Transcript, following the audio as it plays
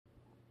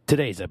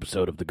Today's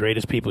episode of the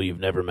Greatest People You've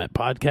Never Met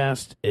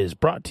podcast is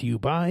brought to you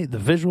by the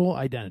Visual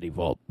Identity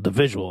Vault. The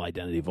Visual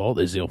Identity Vault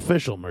is the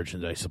official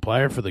merchandise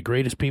supplier for the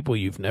greatest people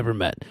you've never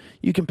met.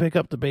 You can pick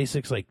up the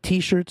basics like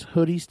t-shirts,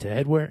 hoodies, to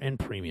headwear, and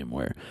premium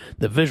wear.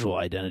 The Visual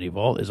Identity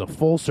Vault is a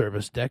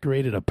full-service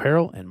decorated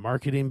apparel and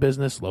marketing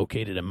business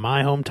located in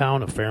my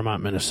hometown of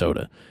Fairmont,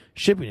 Minnesota.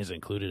 Shipping is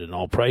included in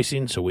all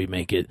pricing, so we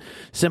make it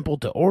simple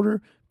to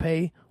order,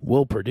 pay,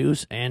 will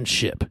produce, and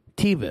ship.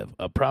 TVIV,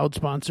 a proud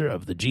sponsor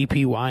of the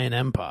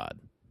GPYNM pod.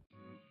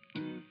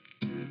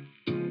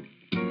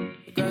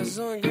 Grass is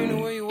only green the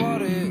way you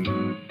water it.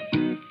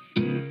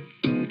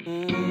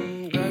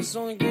 Grass is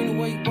only green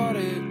the way you water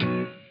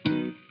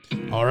it.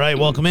 All right,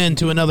 welcome in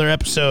to another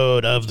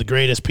episode of The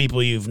Greatest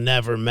People You've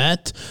Never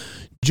Met.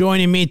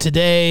 Joining me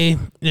today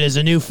is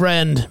a new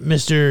friend,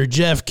 Mr.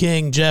 Jeff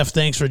King. Jeff,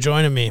 thanks for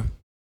joining me.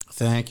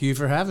 Thank you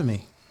for having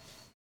me.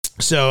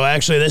 So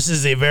actually, this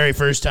is the very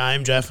first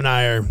time Jeff and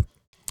I are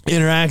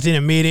interacting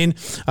and meeting.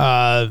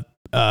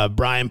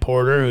 Brian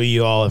Porter, who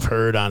you all have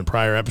heard on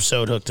prior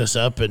episode, hooked us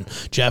up, and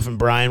Jeff and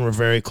Brian were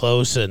very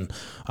close, and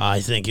I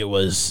think it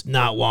was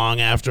not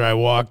long after I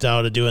walked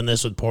out of doing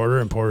this with Porter,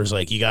 and Porter's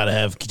like, you got to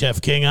have Jeff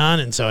King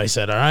on, and so I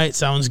said, all right,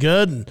 sounds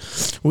good, and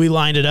we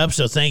lined it up,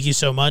 so thank you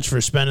so much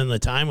for spending the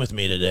time with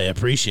me today. I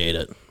appreciate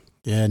it.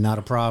 Yeah, not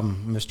a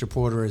problem. Mr.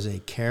 Porter is a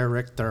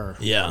character.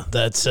 Yeah,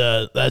 that's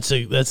a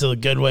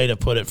good way to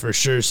put it for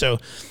sure. So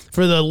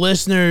for the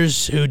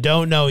listeners who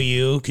don't know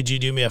you, could you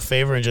do me a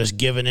favor and just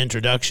give an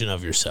introduction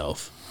of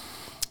yourself?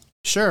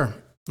 Sure.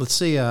 Let's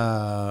see.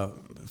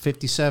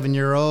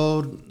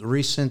 57-year-old,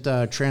 recent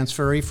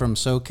transferee from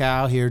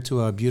SoCal here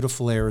to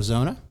beautiful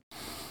Arizona.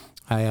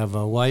 I have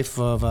a wife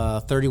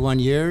of 31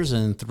 years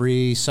and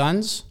three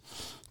sons,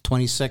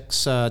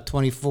 26,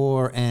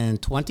 24,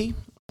 and 20.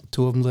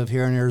 Two of them live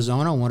here in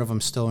Arizona. One of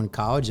them still in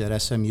college at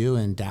SMU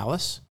in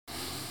Dallas.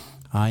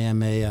 I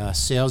am a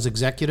sales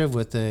executive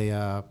with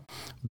a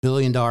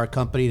billion-dollar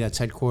company that's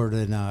headquartered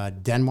in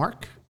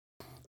Denmark.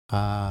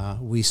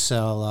 We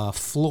sell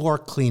floor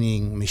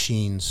cleaning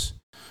machines.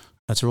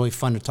 That's really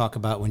fun to talk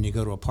about when you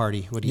go to a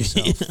party. What do you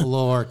sell?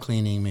 Floor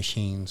cleaning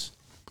machines.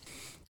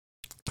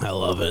 I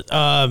love it.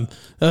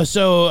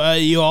 So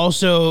you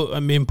also,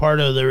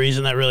 part of the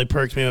reason that really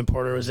perked me when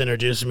Porter was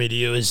introducing me to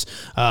you is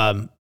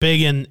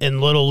big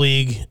in Little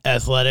League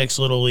athletics,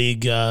 Little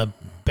League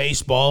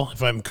baseball,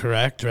 if I'm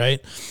correct,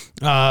 right?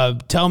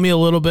 Tell me a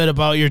little bit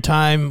about your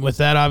time with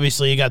that.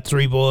 Obviously, you got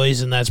three boys,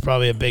 and that's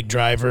probably a big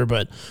driver,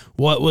 but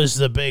what was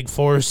the big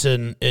force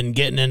in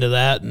getting into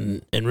that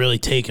and really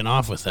taking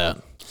off with that?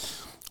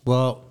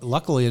 Well,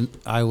 luckily,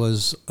 I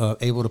was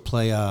able to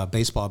play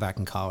baseball back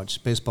in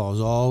college. Baseball has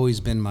always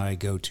been my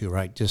go-to,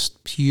 right?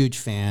 Just huge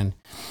fan.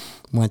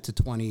 Went to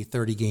 20,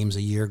 30 games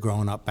a year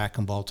growing up back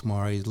in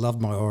Baltimore. I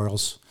loved my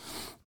Orioles.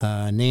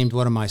 Named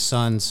one of my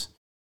sons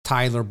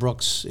Tyler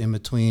Brooks in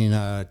between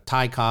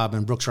Ty Cobb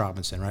and Brooks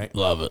Robinson, right?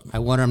 Love it. I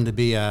wanted him to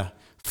be a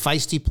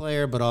feisty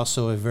player, but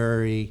also a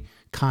very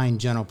kind,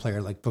 gentle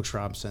player like Brooks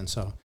Robinson.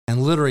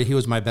 And literally, he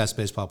was my best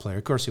baseball player.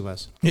 Of course he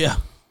was. Yeah.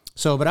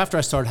 So, but after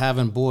I started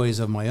having boys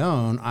of my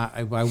own,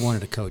 I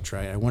wanted to coach,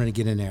 right? I wanted to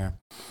get in there.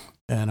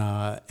 And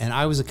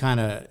I was the kind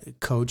of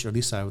coach, or at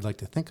least I would like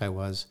to think I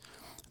was,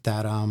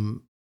 that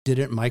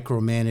didn't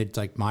micromanage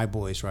like my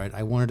boys, right?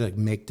 I wanted to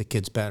make the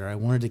kids better. I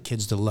wanted the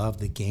kids to love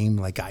the game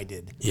like I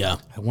did. Yeah.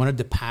 I wanted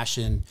the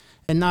passion,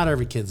 and not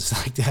every kid's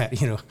like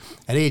that,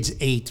 At age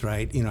 8,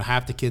 right?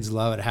 Half the kids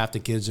love it, half the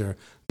kids are,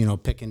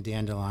 picking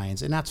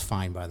dandelions, and that's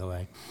fine, by the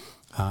way.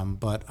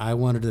 But I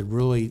wanted to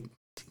really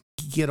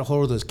get a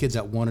hold of those kids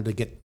that wanted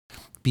to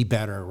be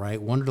better,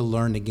 right? Wanted to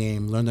learn the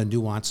game, learn the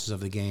nuances of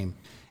the game.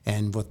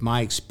 And with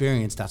my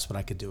experience, that's what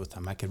I could do with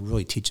them. I could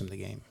really teach them the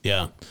game.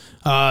 Yeah.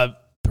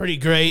 Pretty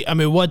great.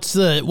 What's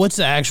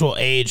the actual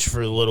age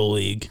for Little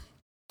League?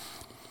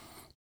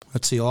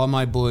 Let's see. All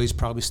my boys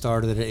probably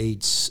started at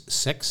age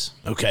 6.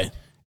 Okay.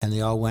 And they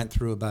all went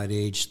through about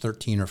age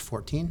 13 or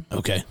 14.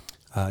 Okay.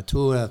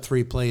 2 out of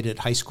 3 played at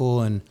high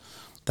school, and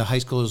the high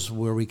schools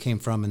where we came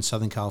from in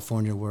Southern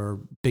California were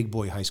big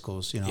boy high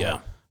schools,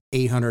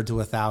 800 to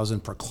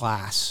 1,000 per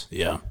class.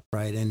 Yeah.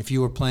 Right. And if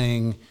you were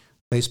playing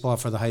baseball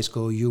for the high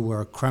school, you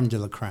were creme de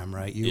la creme,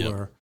 right? You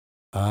were.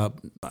 I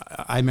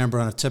remember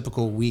on a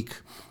typical week,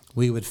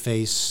 we would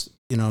face,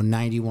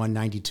 91,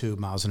 92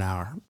 miles an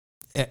hour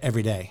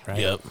every day, right?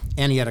 Yep.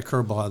 And you had a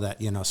curveball that,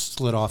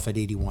 slid off at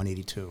 81,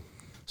 82.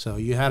 So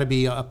you had to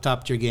be up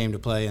top to your game to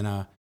play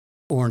in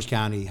Orange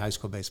County high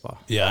school baseball.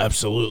 Yeah,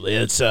 absolutely.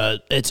 It's a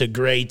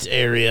great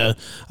area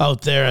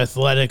out there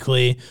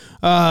athletically.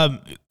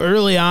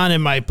 Early on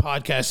in my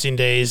podcasting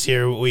days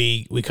here,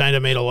 we kind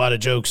of made a lot of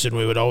jokes, and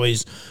we would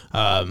always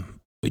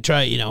we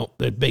try,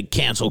 the big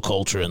cancel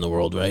culture in the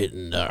world, right?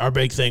 And our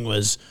big thing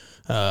was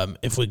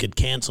if we could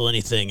cancel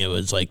anything, it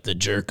was like the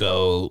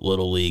Jerko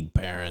Little League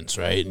parents,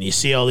 right? And you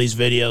see all these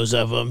videos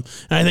of them,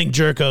 and I think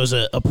Jerko's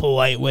a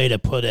polite way to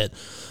put it.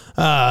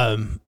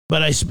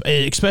 But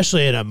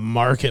especially in a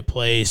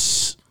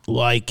marketplace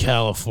like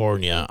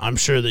California, I'm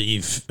sure that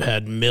you've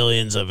had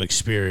millions of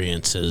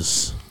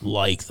experiences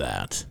like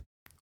that.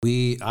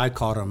 I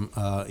called them,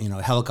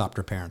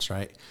 helicopter parents,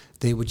 right?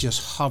 They would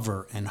just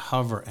hover and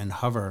hover and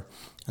hover,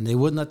 and they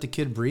wouldn't let the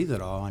kid breathe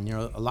at all. And,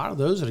 a lot of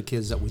those are the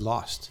kids that we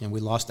lost. And we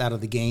lost out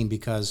of the game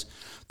because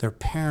their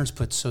parents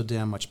put so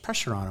damn much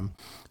pressure on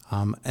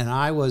them. And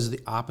I was the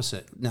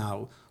opposite.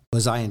 Now,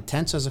 was I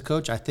intense as a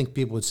coach? I think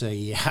people would say,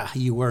 yeah,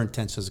 you were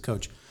intense as a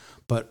coach.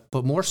 But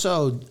more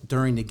so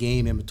during the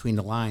game in between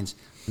the lines,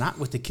 not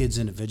with the kids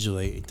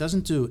individually. It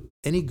doesn't do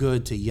any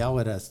good to yell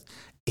at a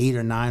 8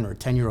 or 9 or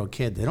 10-year-old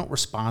kid. They don't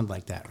respond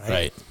like that, right?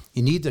 Right.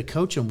 You need to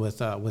coach them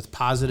with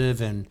positive,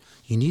 and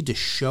you need to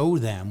show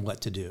them what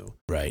to do.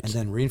 Right. And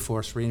then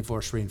reinforce.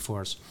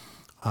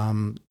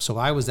 So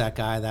I was that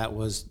guy that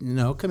was,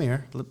 come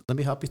here, let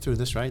me help you through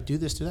this, right? Do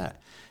this, do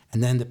that.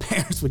 And then the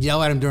parents would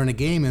yell at him during the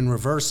game and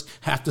reverse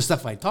half the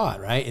stuff I taught,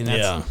 right?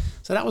 And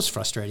so that was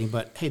frustrating.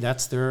 But hey,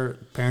 that's their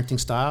parenting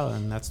style,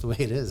 and that's the way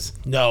it is.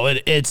 No,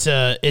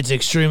 it's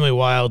extremely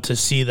wild to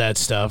see that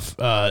stuff,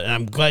 and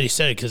I'm glad you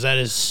said it, because that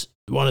is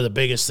one of the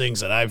biggest things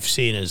that I've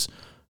seen is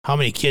how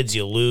many kids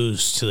you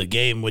lose to the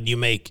game when you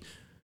make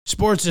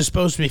sports is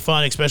supposed to be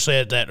fun, especially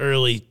at that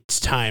early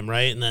time,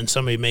 right? And then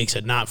somebody makes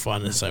it not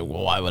fun. And it's like,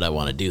 well, why would I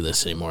want to do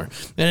this anymore?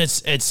 And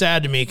it's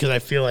sad to me because I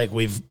feel like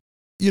we've,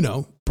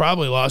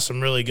 probably lost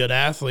some really good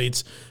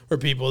athletes or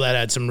people that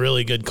had some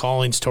really good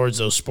callings towards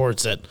those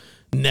sports that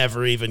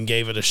never even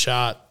gave it a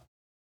shot.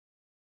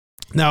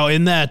 Now,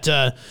 in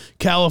that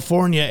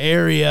California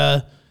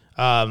area,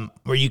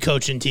 were you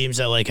coaching teams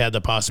that had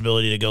the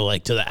possibility to go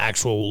to the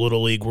actual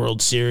Little League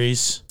World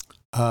Series?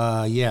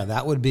 Yeah,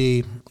 that would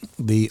be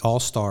the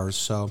All-Stars.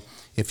 So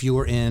if you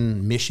were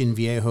in Mission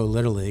Viejo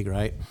Little League,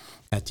 right,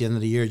 at the end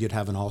of the year, you'd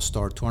have an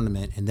all-star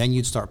tournament, and then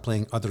you'd start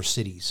playing other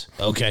cities.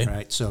 Okay.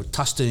 Right, so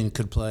Tustin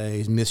could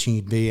play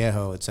Mission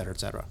Viejo, et cetera, et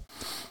cetera.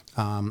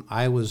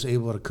 I was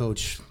able to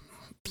coach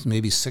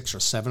maybe 6 or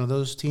 7 of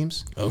those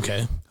teams.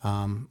 Okay.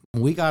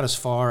 We got as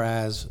far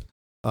as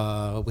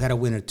we had to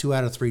win a 2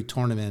 out of 3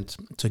 tournament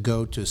to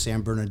go to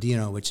San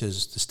Bernardino, which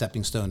is the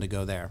stepping stone to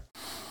go there.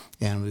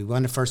 And we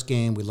won the first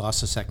game. We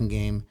lost the second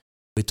game.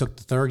 We took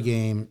the third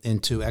game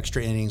into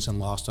extra innings and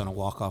lost on a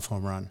walk-off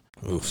home run.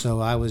 Oof. So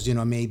I was,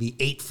 maybe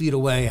 8 feet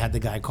away, had the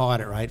guy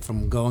caught it, right,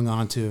 from going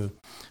on to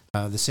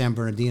the San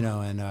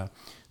Bernardino. And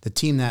the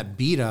team that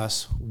beat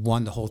us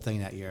won the whole thing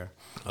that year.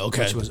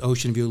 Okay. Which was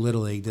Ocean View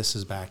Little League. This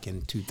is back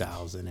in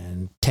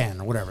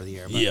 2010 or whatever the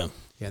year. But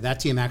yeah, that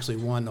team actually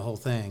won the whole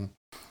thing.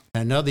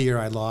 And another year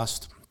I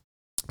lost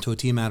to a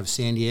team out of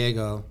San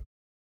Diego.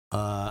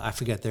 I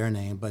forget their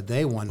name, but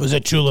they won. Was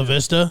it Chula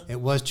Vista?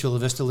 It was Chula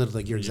Vista Little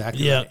League. You're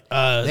exactly right.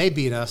 They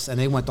beat us, and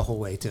they went the whole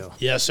way, too.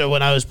 Yeah, so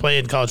when I was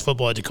playing college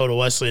football at Dakota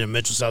Wesleyan in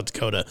Mitchell, South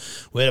Dakota,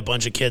 we had a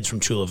bunch of kids from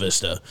Chula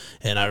Vista.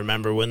 And I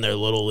remember when their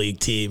Little League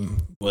team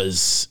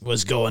was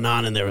going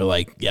on, and they were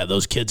like, yeah,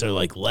 those kids are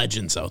like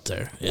legends out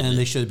there. And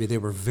they should be. They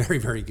were very,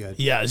 very good.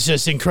 Yeah, it's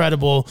just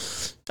incredible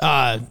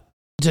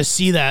to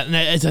see that. And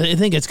I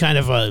think it's kind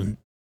of a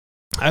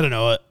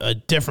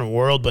different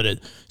world, but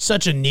it's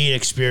such a neat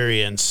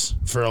experience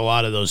for a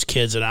lot of those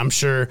kids. And I'm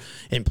sure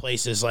in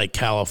places like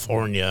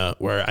California,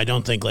 where I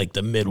don't think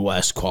the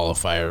Midwest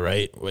qualifier,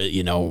 right?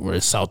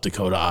 Where South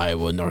Dakota,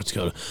 Iowa, North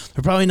Dakota,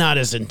 they're probably not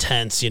as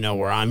intense,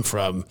 where I'm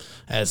from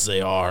as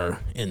they are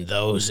in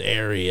those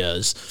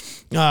areas.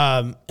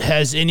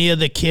 Has any of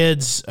the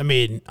kids,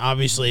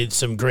 obviously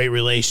some great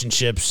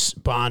relationships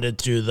bonded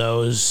through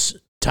those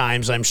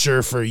times, I'm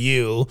sure, for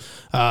you.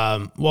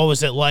 What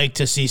was it like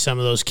to see some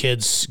of those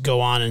kids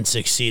go on and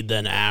succeed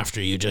then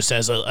after you, just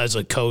as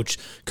a coach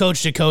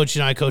to coach?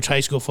 I coach high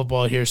school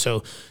football here,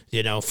 so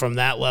from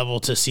that level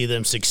to see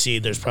them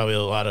succeed, there's probably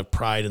a lot of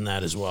pride in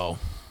that as well.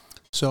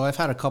 So I've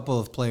had a couple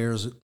of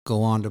players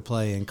go on to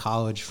play in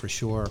college for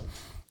sure.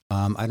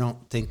 I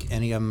don't think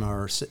any of them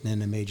are sitting in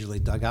the major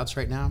league dugouts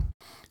right now,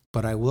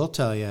 but I will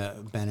tell you,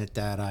 Bennett,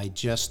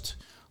 that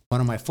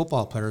one of my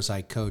football players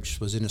I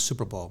coached was in a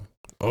Super Bowl.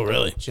 Oh,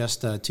 really?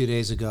 Just 2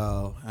 days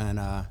ago, and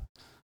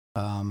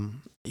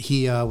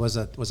he was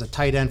a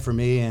tight end for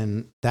me,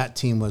 and that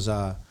team was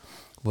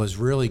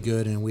really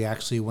good, and we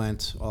actually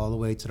went all the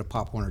way to the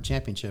Pop Warner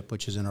Championship,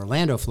 which is in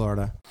Orlando,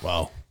 Florida.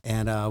 Wow!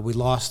 And we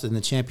lost in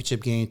the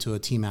championship game to a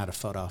team out of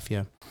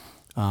Philadelphia,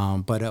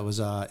 but it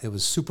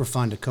was super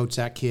fun to coach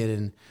that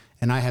kid,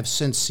 and I have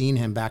since seen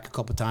him back a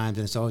couple times,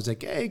 and it's always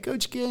like, hey,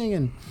 Coach King,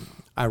 and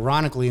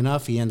ironically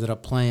enough, he ended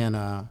up playing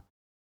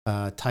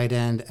tight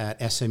end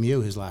at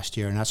SMU his last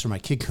year, and that's where my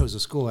kid goes to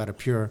school out of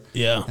Pure.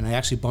 Yeah. And I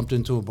actually bumped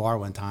into a bar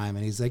one time,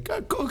 and he's like,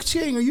 Coach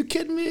King, are you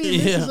kidding me?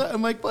 Yeah.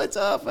 I'm like, what's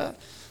up?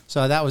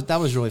 So that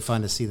was really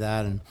fun to see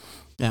that,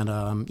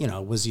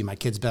 and was he my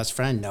kid's best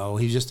friend? No,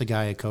 he was just a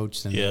guy I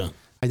coached, and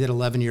I did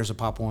 11 years of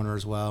Pop Warner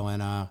as well,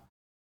 and I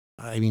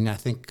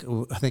think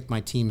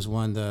my teams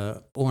won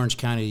the Orange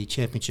County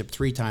Championship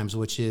 3 times,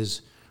 which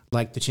is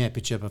like the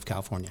championship of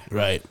California.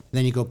 Right.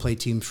 Then you go play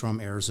teams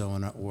from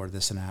Arizona or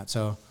this and that.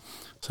 So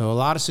a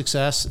lot of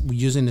success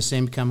using the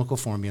same chemical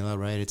formula,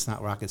 right? It's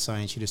not rocket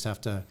science. You just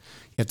have to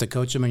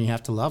coach them and you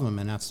have to love them,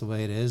 and that's the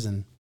way it is.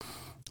 And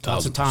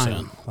lots of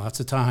time.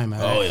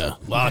 Oh yeah,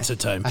 lots of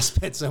time. I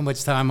spent so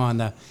much time on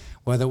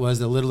whether it was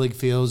the Little League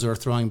fields or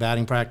throwing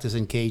batting practice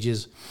in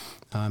cages.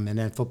 And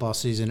then football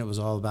season, it was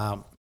all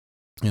about,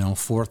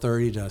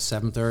 4:30 to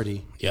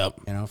 7:30.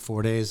 Yep.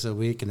 4 days a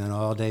week and then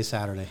all day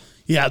Saturday.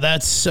 Yeah,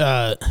 that's,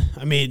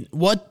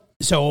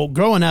 so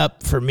growing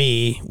up for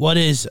me, what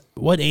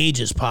age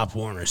is Pop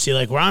Warner? See,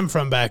 like where I'm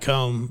from back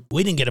home,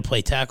 we didn't get to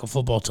play tackle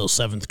football till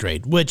 7th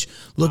grade, which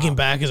looking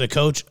back as a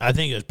coach, I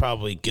think is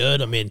probably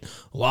good. I mean,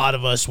 a lot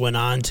of us went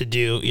on to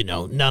do,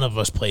 none of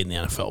us played in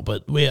the NFL,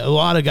 but a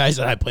lot of guys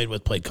that I played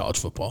with played college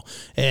football.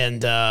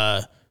 And,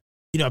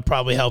 it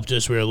probably helped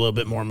us. We were a little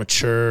bit more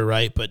mature,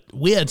 right? But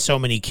we had so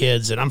many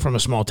kids, and I'm from a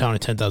small town of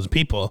 10,000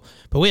 people,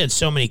 but we had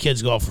so many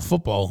kids go out for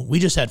football. We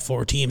just had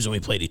 4 teams and we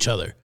played each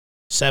other.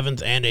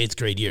 7th and 8th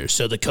grade years.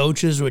 So the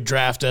coaches would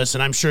draft us,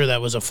 and I'm sure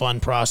that was a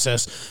fun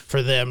process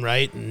for them,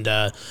 right? And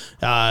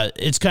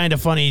it's kind of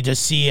funny to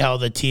see how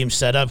the team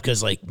set up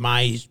because, like,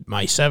 my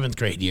 7th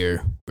grade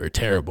year, we were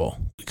terrible.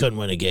 We couldn't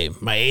win a game.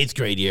 My 8th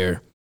grade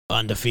year,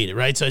 undefeated,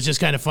 right? So it's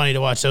just kind of funny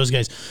to watch those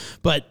guys.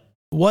 But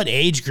what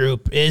age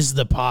group is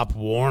the Pop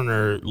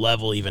Warner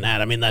level even at?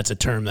 I mean, that's a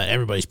term that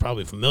everybody's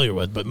probably familiar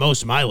with, but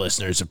most of my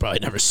listeners have probably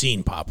never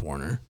seen Pop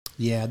Warner.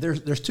 Yeah,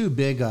 there's 2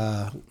 big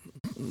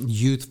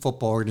youth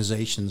football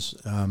organizations.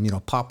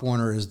 Pop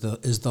Warner is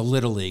the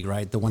Little League,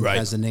 right? The one that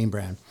has the name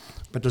brand.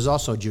 But there's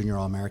also Junior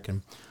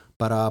All-American.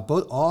 But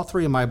all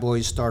 3 of my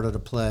boys started to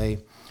play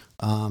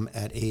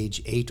at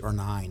age 8 or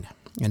 9,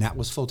 and that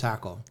was full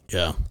tackle.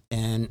 Yeah.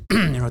 And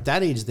at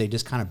that age, they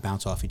just kind of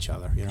bounce off each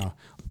other.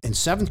 In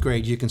 7th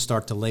grade, you can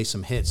start to lay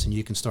some hits and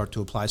you can start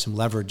to apply some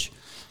leverage.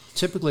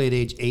 Typically at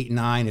age 8,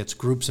 9, it's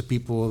groups of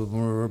people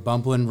who are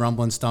bumbling,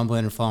 rumbling,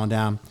 stumbling, and falling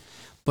down.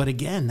 But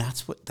again,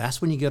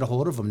 that's when you get a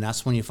hold of them.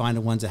 That's when you find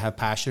the ones that have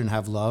passion and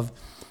have love.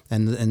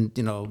 And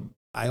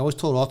I always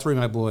told all 3 of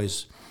my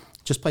boys,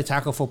 just play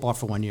tackle football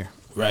for 1 year.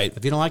 Right.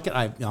 If you don't like it,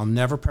 I'll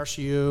never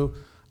pressure you.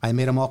 I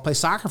made them all play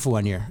soccer for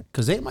 1 year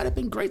because they might have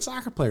been great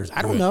soccer players.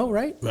 I don't know,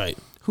 right? Right.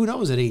 Who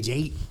knows at age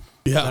 8?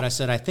 Yeah. But I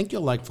said, I think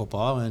you'll like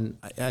football. And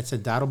I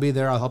said, that'll be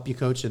there. I'll help you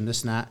coach and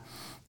this and that.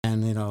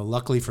 And,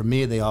 luckily for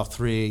me, they all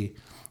 3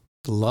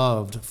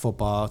 loved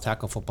football,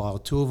 tackle football.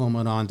 2 of them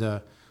went on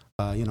to,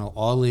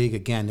 all league.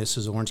 Again, this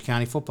is Orange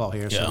County football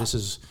here. So this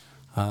is,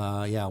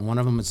 one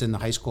of them is in the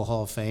high school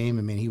Hall of Fame.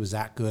 I mean, he was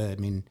that good.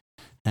 I mean,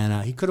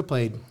 and he could have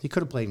played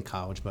in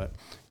college, but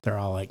they're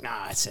all like,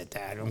 nah, I said,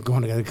 Dad, I'm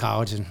going to go to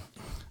college and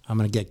I'm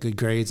going to get good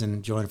grades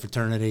and join a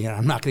fraternity, and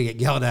I'm not going to get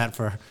yelled at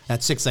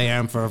at 6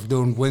 a.m. for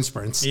doing wind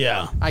sprints.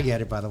 Yeah. I get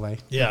it, by the way.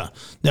 Yeah.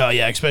 No,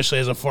 yeah, especially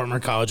as a former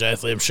college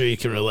athlete, I'm sure you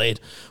can relate.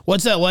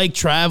 What's that like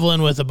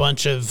traveling with a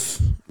bunch of,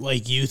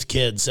 like, youth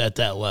kids at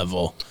that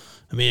level?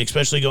 I mean,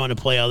 especially going to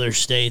play other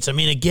states. I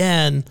mean,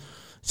 again,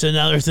 it's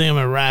another thing I'm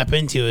going to wrap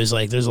into is,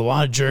 like, there's a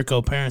lot of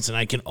jerko parents, and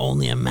I can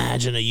only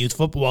imagine a youth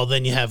football. Well,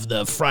 then you have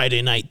the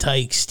Friday Night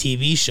Tykes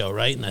TV show,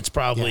 right? And that's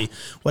probably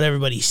what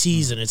everybody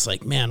sees, and it's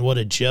like, man, what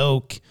a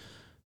joke.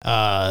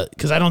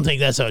 Because I don't think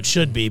that's how it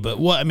should be. But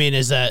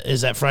is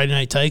that Friday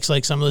Night Tykes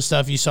like some of the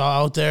stuff you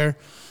saw out there?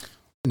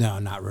 No,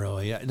 not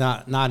really.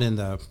 Not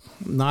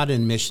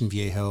in Mission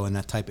Viejo and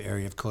that type of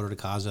area of Coto de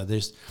Caza.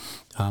 There's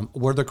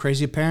were there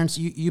crazy parents?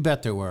 You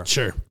bet there were.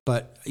 Sure.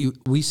 But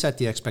we set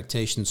the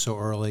expectations so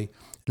early.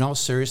 In all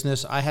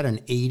seriousness, I had an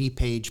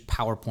 80-page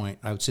PowerPoint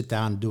I would sit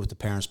down and do with the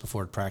parents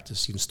before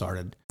practice even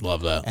started.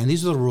 Love that. And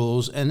these are the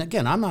rules. And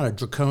again, I'm not a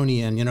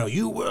draconian,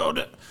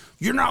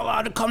 you're not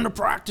allowed to come to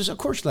practice. Of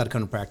course you're allowed to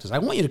come to practice. I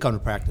want you to come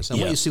to practice. I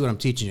want you to see what I'm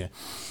teaching you.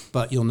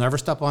 But you'll never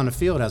step on the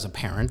field as a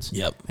parent.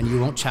 Yep. And you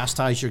won't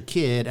chastise your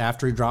kid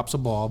after he drops a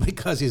ball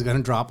because he's going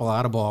to drop a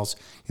lot of balls.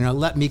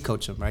 Let me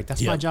coach him, right?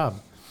 That's my job.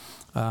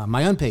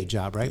 My unpaid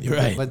job, right? You're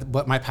right.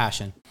 But my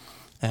passion.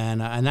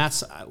 And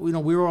that's, we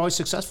were always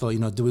successful.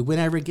 Do we win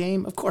every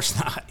game? Of course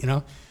not,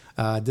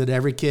 Did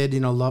every kid,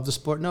 love the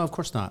sport? No, of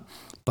course not.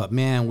 But,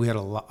 man, we had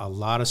a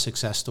lot of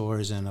success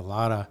stories and a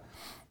lot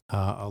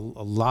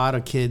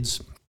of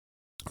kids.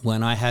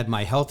 When I had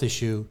my health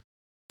issue,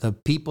 the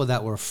people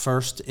that were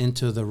first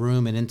into the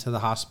room and into the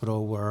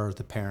hospital were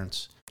the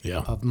parents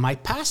of my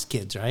past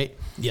kids, right?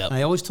 Yeah.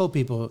 I always told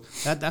people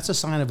that's a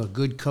sign of a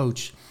good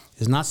coach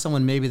is not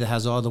someone maybe that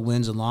has all the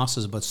wins and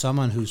losses, but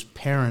someone whose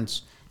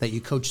parents that you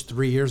coached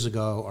 3 years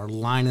ago are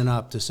lining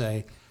up to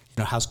say,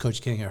 how's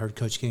Coach King? I heard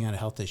Coach King had a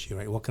health issue,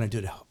 right? What can I do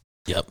to help?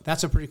 Yep.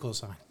 That's a pretty cool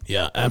sign.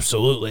 Yeah,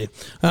 absolutely.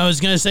 I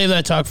was going to save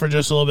that talk for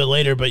just a little bit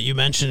later, but you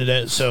mentioned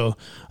it, so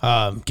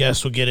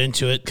guess we'll get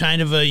into it.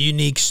 Kind of a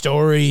unique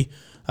story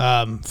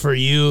for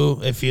you,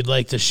 if you'd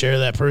like to share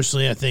that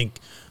personally. I think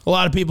a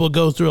lot of people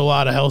go through a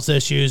lot of health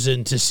issues,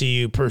 and to see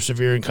you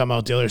persevere and come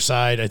out the other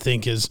side, I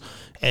think is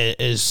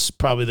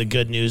probably the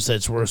good news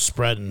that's worth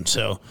spreading.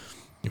 So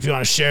if you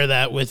want to share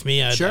that with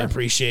me, I'd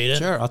appreciate it.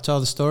 Sure, I'll tell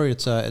the story.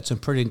 It's a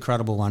pretty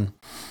incredible one.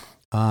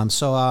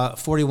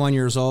 41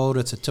 years old.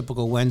 It's a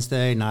typical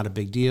Wednesday, not a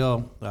big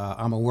deal.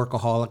 I'm a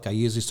workaholic. I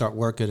usually start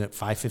working at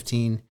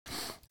 5:15,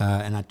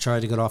 and I try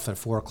to get off at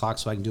 4 o'clock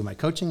so I can do my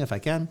coaching if I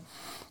can.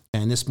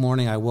 And this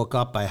morning I woke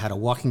up, I had a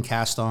walking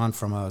cast on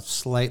from a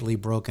slightly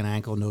broken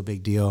ankle, no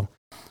big deal.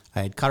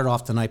 I had cut it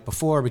off the night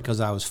before because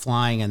I was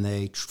flying and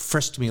they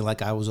frisked me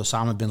like I was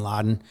Osama bin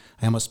Laden.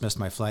 I almost missed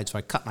my flight, so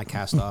I cut my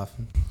cast off.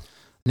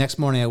 Next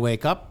morning I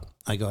wake up,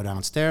 I go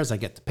downstairs, I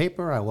get the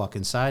paper, I walk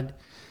inside,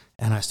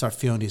 and I start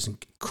feeling these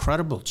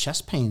incredible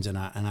chest pains, and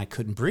I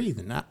couldn't breathe.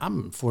 And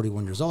I'm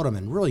 41 years old, I'm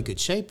in really good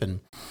shape, and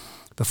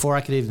before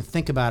I could even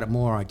think about it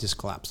more, I just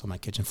collapsed on my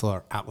kitchen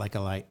floor, out like a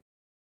light.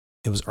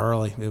 It was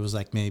early. It was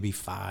like maybe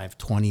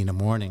 5:20 in the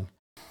morning,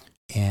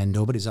 and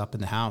nobody's up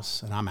in the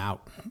house, and I'm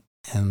out.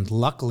 And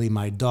luckily,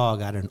 my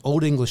dog, I had an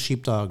old English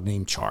sheepdog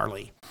named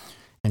Charlie,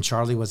 and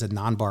Charlie was a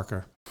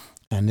non-barker.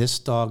 And this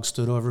dog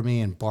stood over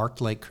me and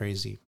barked like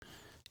crazy.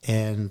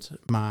 And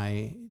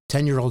my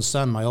 10-year-old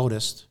son, my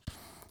oldest,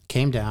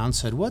 came down,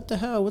 said, "What the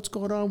hell? What's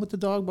going on with the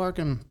dog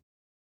barking?"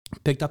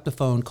 Picked up the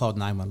phone, called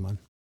 911.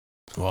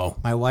 Wow.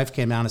 My wife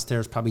came down the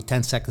stairs probably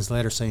 10 seconds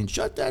later saying,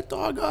 "Shut that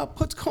dog up.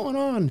 What's going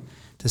on?"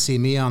 To see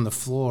me on the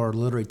floor,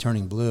 literally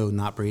turning blue,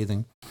 not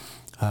breathing.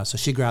 So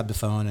she grabbed the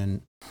phone,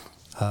 and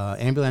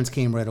ambulance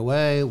came right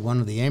away. One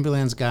of the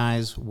ambulance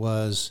guys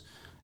was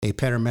a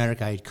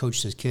paramedic. I had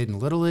coached his kid in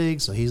Little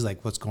League. So he's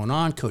like, "What's going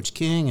on, Coach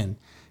King?" And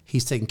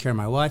he's taking care of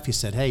my wife. He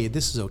said, "Hey,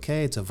 this is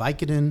okay. It's a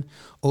Vicodin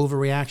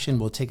overreaction.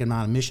 We'll take him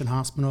out of Mission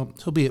Hospital.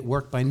 He'll be at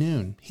work by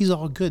noon." He's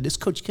all good. It's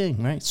Coach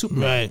King, right?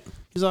 Superman. Right.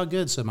 He's all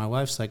good. So my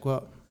wife's like,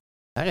 "Well,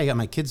 I got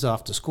my kids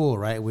off to school,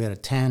 right? We had a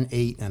 10,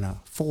 8, and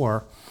a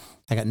 4.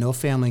 I got no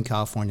family in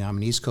California. I'm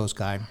an East Coast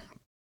guy."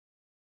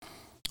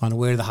 On the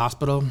way to the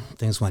hospital,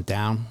 things went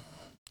down.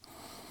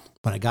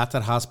 When I got to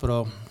the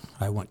hospital,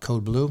 I went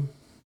code blue,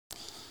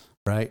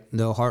 right?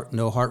 No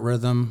heart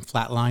rhythm,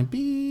 flatline,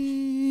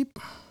 beep.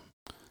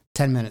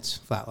 10 minutes,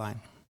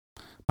 flatline.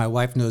 My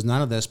wife knows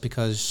none of this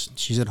because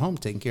she's at home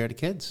taking care of the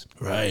kids.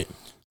 Right.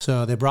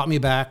 So they brought me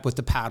back with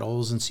the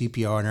paddles and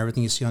CPR and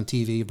everything you see on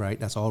TV, right?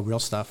 That's all real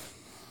stuff.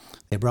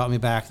 They brought me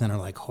back, and then they're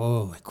like,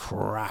 "Holy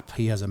crap,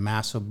 he has a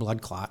massive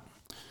blood clot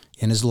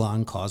in his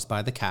lung caused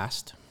by the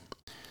cast.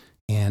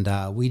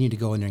 And we need to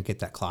go in there and get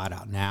that clot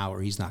out now,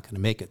 or he's not going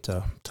to make it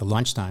to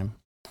lunchtime."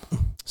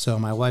 So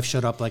my wife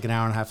showed up like an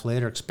hour and a half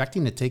later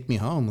expecting to take me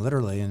home,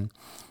 literally. And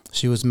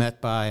she was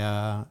met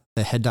by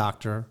the head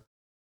doctor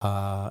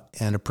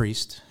and a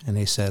priest. And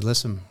they said,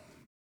 "Listen,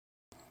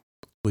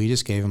 we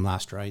just gave him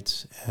last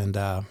rites, and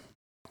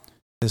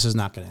this is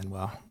not going to end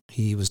well.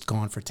 He was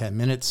gone for 10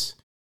 minutes.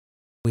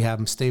 We have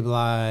him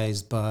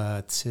stabilized,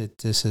 but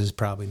this is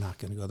probably not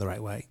going to go the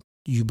right way.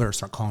 You better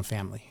start calling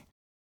family."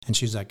 And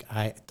she's like,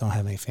 "I don't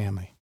have any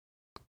family.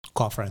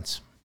 Call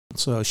friends."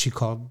 So she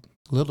called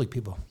Little League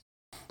people.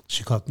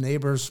 She called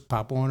neighbors,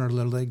 Pop Warner,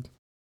 Little League.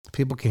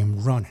 People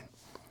came running.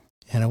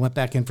 And I went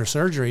back in for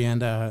surgery,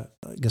 and I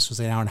guess it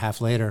was an hour and a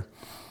half later.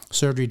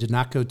 Surgery did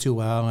not go too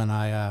well,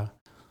 and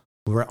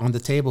we were on the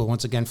table,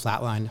 once again,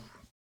 flatlined.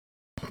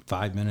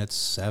 5 minutes,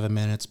 7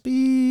 minutes,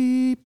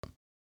 beep.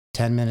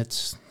 10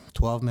 minutes,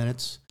 12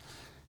 minutes.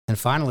 And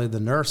finally, the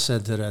nurse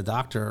said to the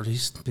doctor,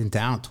 "He's been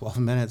down 12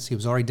 minutes. He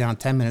was already down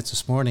 10 minutes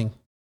this morning.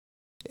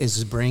 Is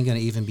his brain going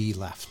to even be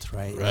left,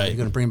 right? Right. You're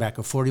going to bring back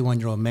a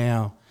 41-year-old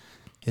male.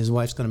 His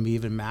wife's going to be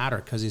even madder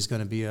because he's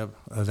going to be a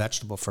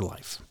vegetable for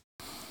life."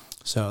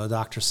 So the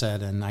doctor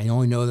said, and I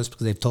only know this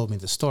because they've told me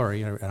the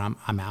story, and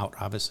I'm out,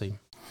 obviously.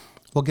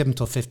 "We'll give him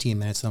till 15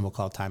 minutes, and then we'll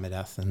call it time of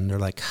death." And they're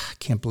like, "I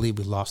can't believe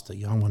we lost a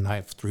young one. I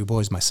have 3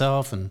 boys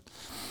myself." And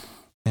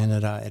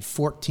at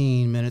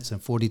 14 minutes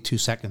and 42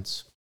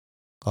 seconds,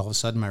 all of a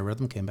sudden my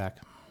rhythm came back.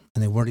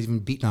 And they weren't even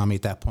beating on me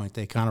at that point.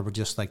 They kind of were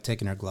just like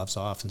taking their gloves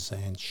off and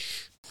saying,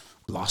 "Shh,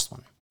 we lost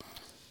one."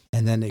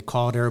 And then they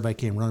called, everybody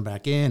came running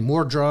back in,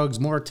 more drugs,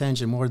 more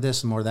attention, more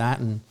this and more that.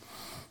 And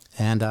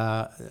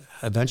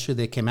eventually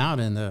they came out,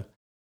 and the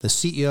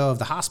CEO of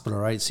the hospital,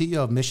 right,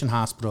 CEO of Mission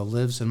Hospital,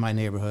 lives in my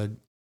neighborhood.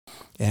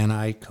 And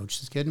I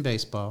coached this kid in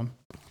baseball.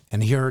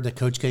 And he heard that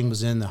Coach King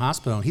was in the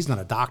hospital. And he's not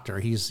a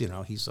doctor. He's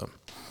I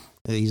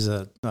think he's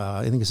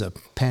a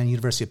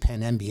University of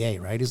Penn MBA,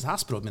 right? He's a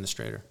hospital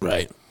administrator.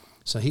 Right.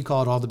 So he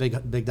called all the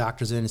big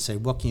doctors in and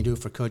said, "What can you do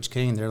for Coach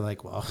King?" They're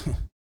like, "Well,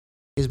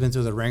 he's been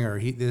through the ringer.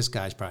 This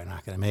guy's probably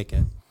not going to make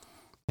it."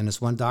 And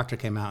this one doctor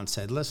came out and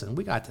said, "Listen,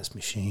 we got this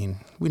machine.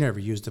 We never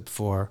used it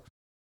before.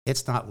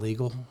 It's not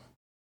legal,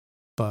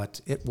 but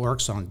it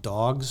works on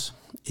dogs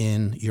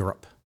in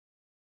Europe.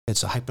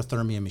 It's a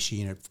hypothermia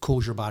machine. It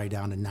cools your body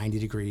down to 90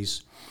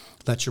 degrees,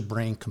 lets your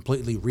brain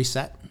completely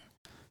reset,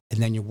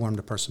 and then you warm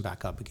the person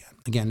back up again."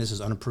 Again, this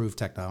is unapproved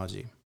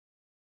technology.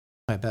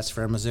 My best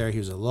friend was there. He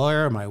was a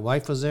lawyer. My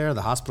wife was there.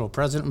 The hospital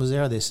president was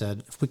there. They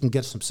said, "If we can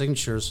get some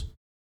signatures,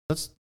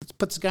 let's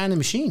put this guy in the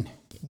machine."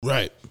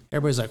 Right.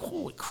 Everybody's like,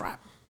 "Holy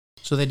crap."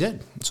 So they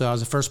did. So I was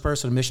the first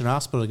person in Mission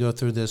Hospital to go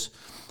through this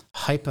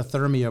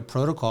hypothermia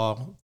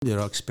protocol,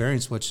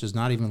 experience, which is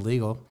not even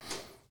legal.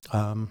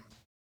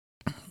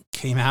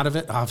 Came out of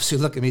it. Obviously,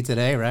 look at me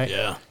today, right?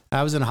 Yeah.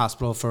 I was in a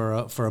hospital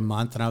for a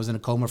month, and I was in a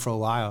coma for a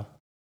while.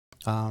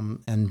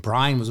 And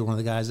Brian was one of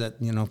the guys that,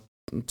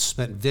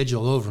 spent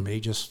vigil over me,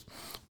 just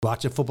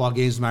watching football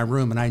games in my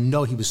room. And I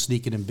know he was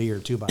sneaking in beer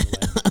too, by the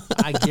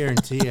way. I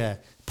guarantee you,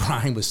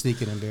 Brian was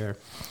sneaking in beer.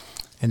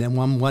 And then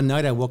one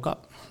night I woke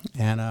up,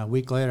 and a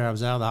week later I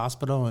was out of the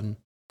hospital, and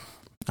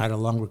I had a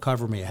long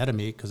recovery ahead of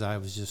me because I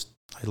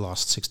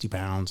lost 60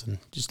 pounds and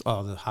just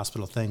all the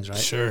hospital things, right?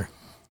 Sure.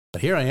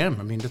 But here I am.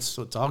 I mean, it's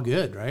all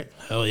good, right?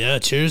 Hell yeah.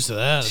 Cheers to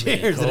that.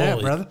 Cheers to that,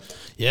 brother.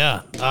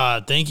 Yeah.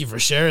 Thank you for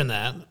sharing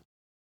that.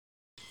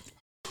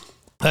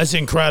 That's an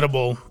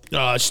incredible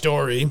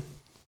story.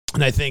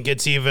 And I think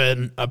it's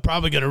even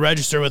probably going to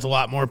register with a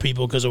lot more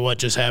people because of what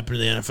just happened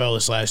in the NFL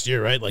this last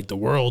year, right? Like the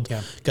world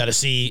got to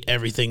see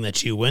everything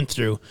that you went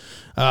through.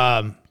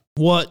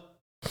 What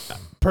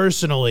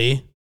was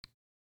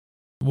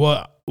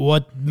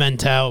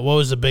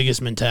the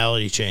biggest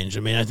mentality change? I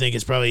mean, I think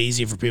it's probably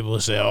easy for people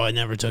to say, "Oh, I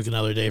never took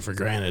another day for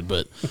granted,"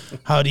 but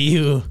how do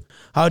you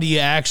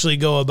actually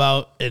go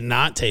about and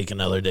not take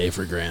another day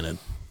for granted?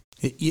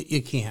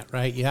 You can't,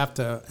 right? You have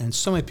to. And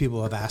so many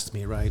people have asked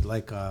me, right?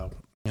 Like,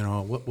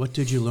 what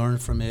did you learn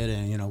from it,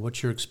 and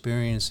what's your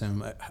experience,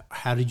 and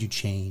how did you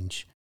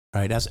change,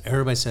 right? That's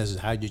everybody says,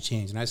 how did you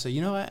change? And I say,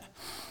 what?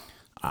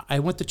 I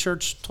went to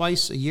church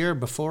twice a year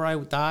before I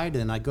died,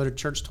 and I go to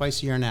church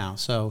twice a year now.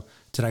 So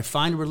did I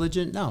find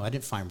religion? No, I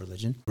didn't find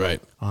religion.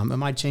 Right.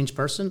 Am I a changed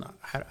person?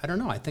 I don't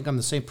know. I think I'm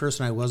the same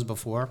person I was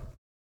before.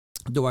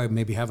 Do I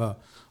maybe have a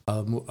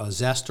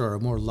zest or a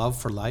more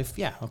love for life?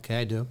 Yeah,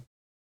 okay, I do.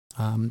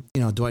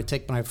 Do I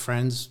take my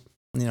friends?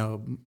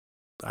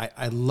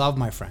 I love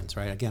my friends,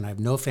 right? Again, I have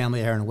no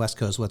family here on the West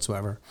Coast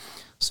whatsoever.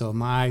 So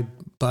my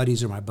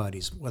buddies are my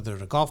buddies, whether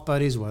they're golf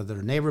buddies, whether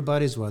they're neighbor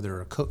buddies,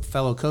 whether they're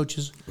fellow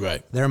coaches.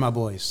 Right. They're my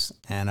boys.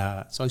 And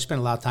so I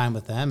spend a lot of time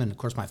with them. And, of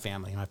course, my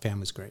family. My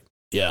family's great.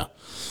 Yeah.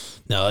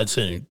 No, that's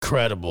an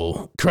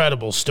incredible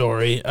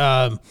story.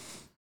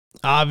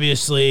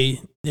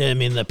 Obviously, I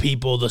mean,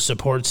 the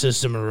support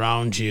system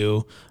around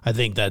you, I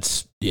think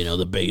that's,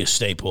 the biggest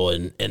staple.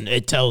 And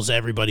it tells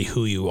everybody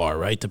who you are,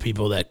 right? The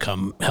people that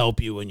come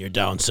help you when you're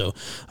down. So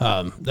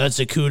that's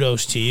a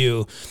kudos to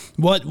you.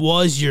 What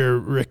was your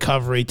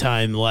recovery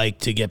time like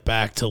to get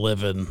back to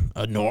living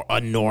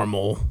a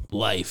normal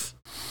life?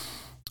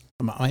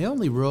 My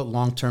only real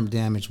long-term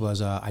damage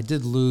was I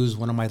did lose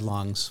one of my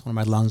lungs. One of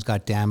my lungs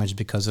got damaged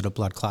because of the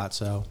blood clot.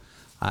 So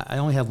I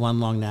only have one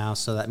lung now,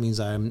 so that means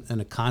I'm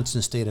in a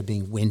constant state of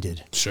being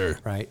winded. Sure.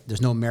 Right?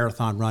 There's no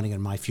marathon running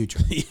in my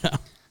future. Yeah.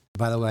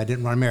 By the way, I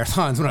didn't run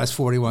marathons when I was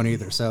 41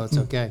 either, so it's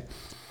okay.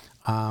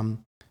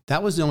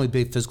 That was the only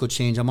big physical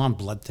change. I'm on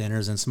blood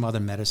thinners and some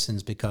other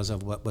medicines because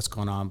of what's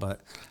going on,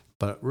 but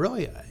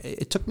really,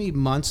 it took me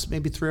months,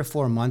 maybe 3 or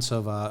 4 months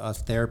of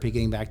therapy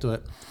getting back to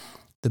it.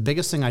 The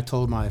biggest thing I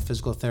told my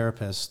physical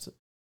therapist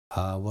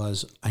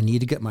was I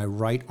need to get my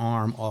right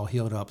arm all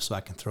healed up so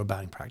I can throw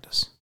batting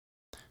practice.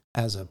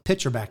 As a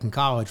pitcher back in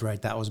college,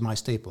 right, that was my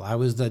staple. I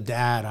was the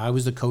dad. I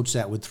was the coach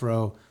that would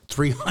throw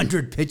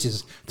 300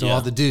 pitches to all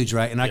the dudes,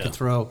 right? And I could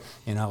throw,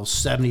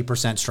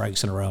 70%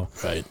 strikes in a row.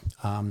 Right.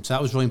 So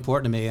that was really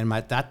important to me. And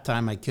at that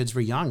time, my kids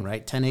were young,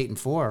 right? 10, 8, and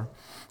 4.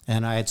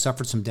 And I had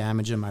suffered some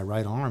damage in my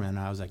right arm. And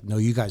I was like, no,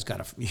 you guys got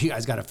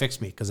to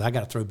fix me because I got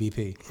to throw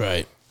BP.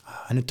 Right.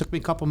 And it took me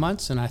a couple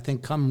months. And I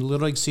think come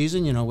Little League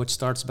season, which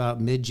starts about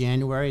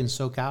mid-January in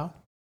SoCal,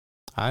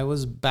 I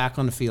was back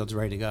on the fields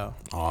ready to go.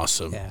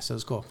 Awesome. Yeah, so it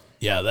was cool.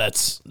 Yeah,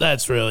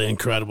 that's really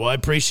incredible. I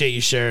appreciate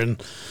you sharing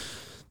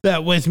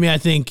that with me. I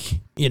think,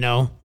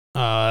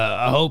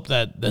 I hope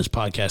that this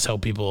podcast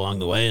helped people along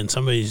the way, and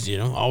somebody's,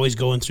 always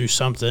going through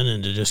something,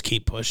 and to just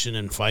keep pushing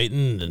and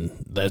fighting, and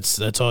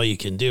that's all you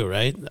can do,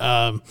 right?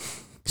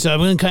 So I'm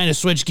going to kind of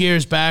switch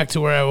gears back to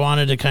where I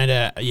wanted to kind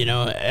of,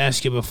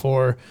 ask you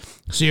before.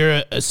 So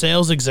you're a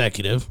sales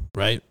executive,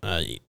 right?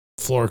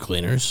 Floor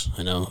cleaners,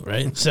 I know,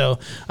 right? So,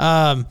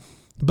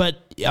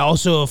 but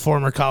also a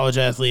former college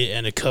athlete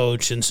and a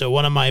coach. And so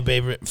one of my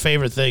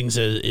favorite things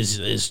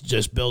is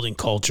just building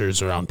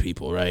cultures around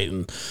people, right?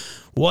 And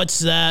what's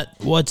that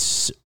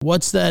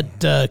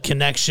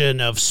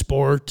connection of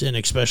sport and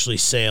especially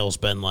sales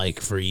been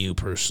like for you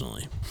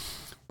personally?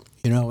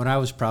 When I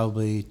was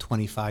probably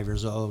 25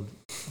 years old,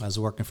 I was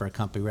working for a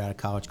company right out of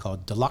college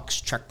called Deluxe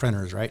Check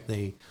Printers, right?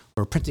 They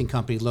were a printing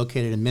company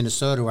located in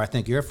Minnesota, where I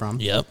think you're from.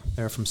 Yep.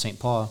 They're from St.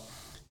 Paul.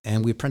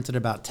 And we printed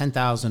about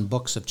 10,000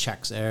 books of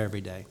checks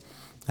every day.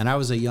 And I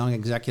was a young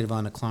executive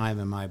on the climb,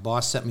 and my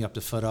boss set me up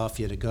to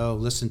Philadelphia to go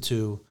listen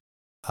to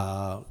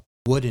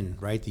Wooden,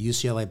 right, the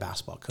UCLA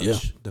basketball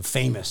coach, the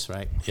famous,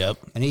 right? Yep.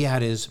 And he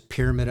had his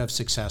Pyramid of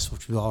Success,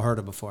 which we've all heard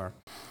of before.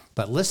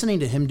 But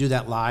listening to him do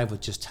that live with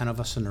just 10 of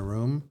us in the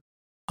room,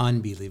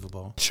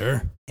 unbelievable.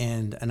 Sure.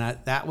 And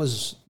that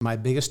was my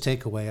biggest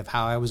takeaway of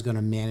how I was going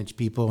to manage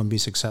people and be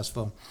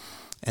successful.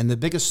 And the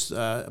biggest,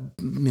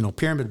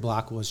 pyramid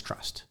block was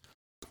trust.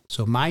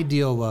 So my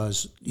deal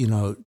was,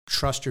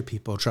 trust your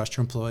people, trust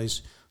your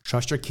employees,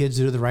 trust your kids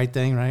to do the right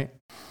thing, right?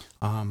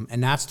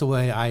 And that's the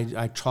way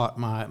I taught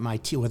my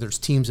team, whether it's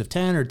teams of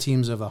 10 or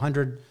teams of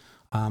 100.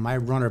 I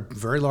run a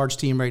very large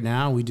team right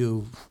now. We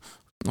do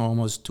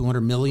almost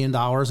 $200 million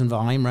in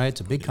volume, right?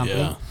 It's a big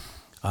company.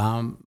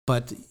 Yeah.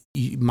 But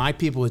my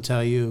people would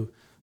tell you,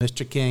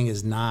 Mr. King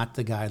is not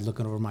the guy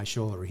looking over my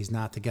shoulder. He's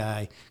not the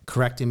guy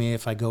correcting me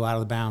if I go out of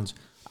the bounds.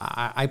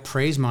 I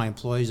praise my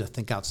employees to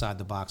think outside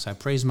the box. I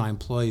praise my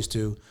employees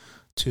to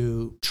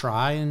to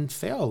try and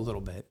fail a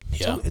little bit.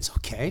 Yeah. So it's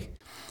okay.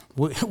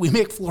 We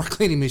make floor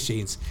cleaning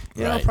machines.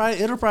 Right.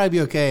 It'll probably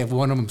be okay if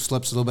one of them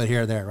slips a little bit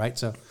here or there, right?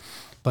 So,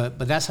 but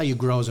that's how you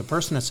grow as a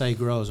person. That's how you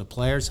grow as a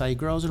player. It's how you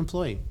grow as an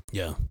employee.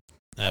 Yeah.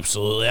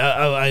 Absolutely.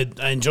 I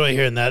enjoy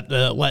hearing that,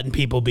 letting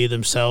people be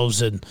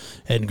themselves and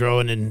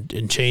growing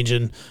and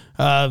changing.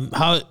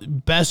 How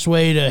best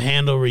way to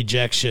handle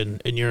rejection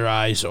in your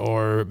eyes,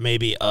 or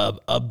maybe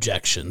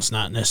objections,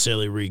 not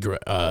necessarily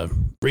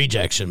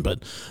rejection,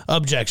 but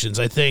objections.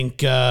 I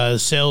think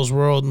sales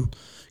world,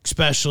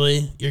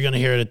 especially, you're going to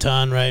hear it a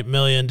ton, right?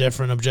 Million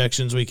different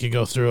objections. We could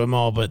go through them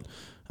all, but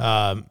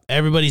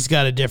everybody's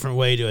got a different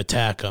way to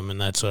attack them,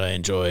 and that's what I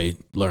enjoy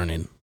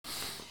learning.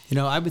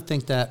 I would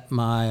think that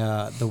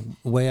the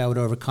way I would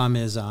overcome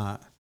is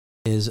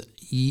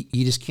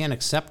you just can't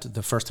accept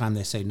the first time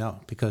they say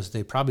no, because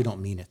they probably don't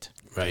mean it.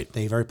 Right.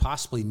 They very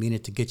possibly mean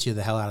it to get you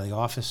the hell out of the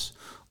office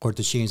or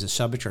to change the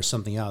subject or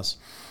something else.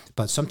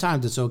 But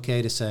sometimes it's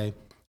okay to say,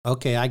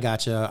 okay, I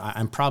got you.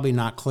 I'm probably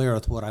not clear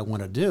with what I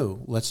want to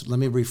do. Let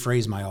me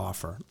rephrase my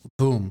offer.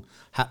 Boom.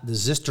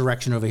 Does this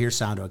direction over here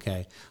sound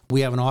okay?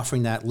 We have an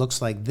offering that looks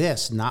like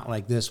this, not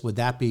like this. Would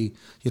that be,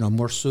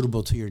 more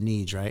suitable to your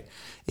needs, right?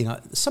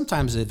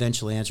 Sometimes the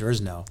eventual answer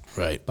is no.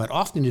 Right. But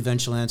often the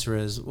eventual answer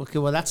is, okay,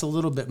 well, that's a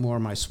little bit more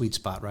my sweet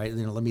spot, right?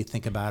 Let me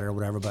think about it or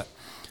whatever. But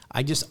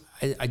I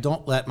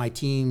don't let my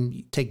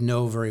team take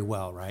no very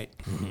well, right?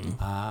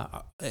 Mm-hmm.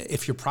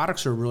 If your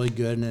products are really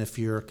good, and if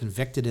you're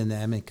convicted in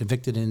them and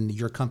convicted in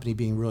your company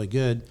being really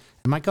good,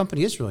 and my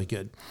company is really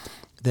good,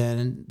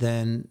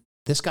 then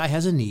this guy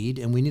has a need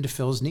and we need to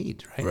fill his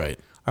need, right? Right.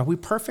 Are we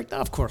perfect? No,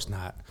 of course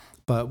not.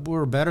 But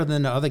we're better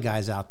than the other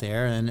guys out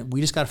there, and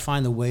we just got to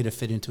find the way to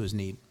fit into his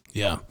need.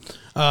 Yeah.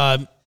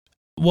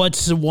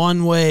 What's the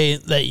one way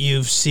that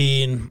you've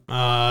seen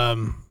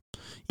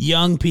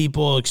young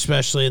people,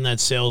 especially in that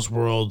sales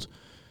world,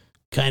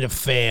 kind of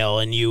fail,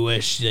 and you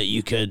wish that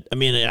you could? I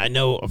mean, I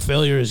know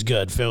failure is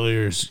good.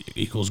 Failure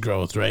equals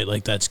growth, right?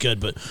 Like, that's good.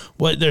 But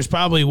there's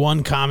probably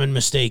one common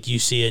mistake you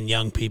see in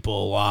young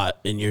people a lot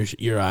in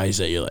your eyes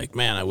that you're like,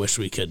 man, I wish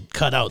we could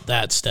cut out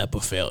that step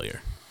of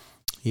failure.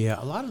 Yeah,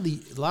 a lot of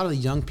the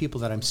young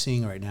people that I'm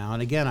seeing right now,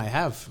 and again, I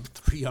have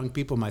 3 young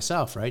people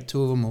myself, right?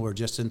 2 of them who are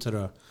just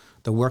into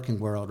the working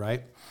world,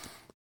 right?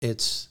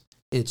 It's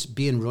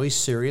being really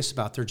serious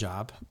about their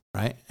job,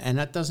 right? And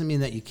that doesn't mean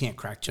that you can't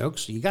crack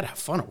jokes. You got to have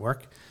fun at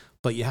work,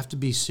 but you have to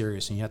be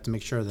serious, and you have to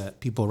make sure that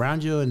people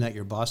around you and that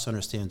your boss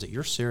understands that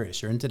you're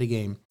serious, you're into the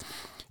game,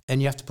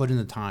 and you have to put in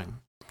the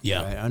time.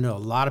 Yeah. Right? I know a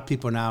lot of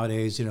people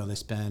nowadays, they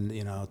spend,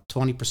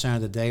 20%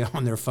 of the day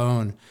on their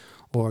phone,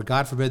 or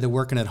God forbid they're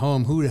working at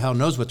home. Who the hell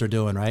knows what they're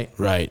doing, right?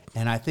 Right.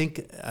 And I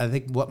think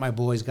what my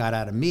boys got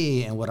out of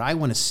me, and what I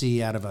want to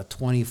see out of a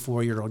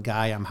 24-year-old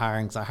guy I'm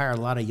hiring, because I hire a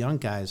lot of young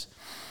guys,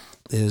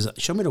 is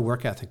show me the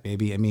work ethic,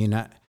 baby. I mean,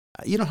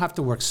 you don't have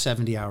to work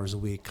 70 hours a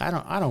week. I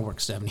don't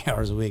work 70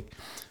 hours a week,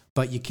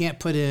 but you can't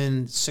put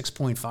in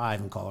 6.5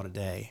 and call it a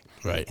day.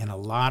 Right. And a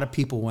lot of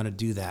people want to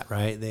do that,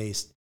 right?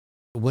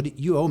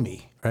 You owe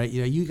me, right?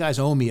 You guys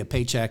owe me a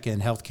paycheck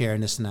and healthcare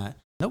and this and that.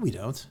 No, we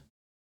don't.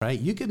 Right?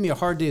 You give me a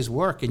hard day's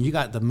work and you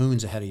got the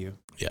moons ahead of you.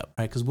 Yeah.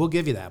 Right? Because we'll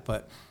give you that,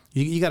 but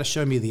you got to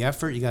show me the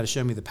effort. You got to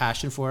show me the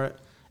passion for it,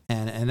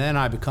 and then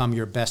I become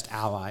your best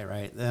ally,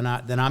 right? Then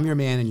I'm your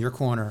man in your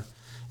corner,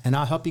 and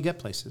I'll help you get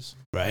places.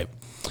 Right.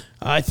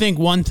 I think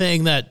one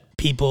thing that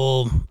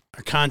people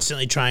are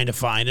constantly trying to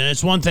find, and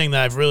it's one thing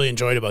that I've really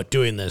enjoyed about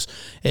doing this,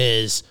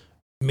 is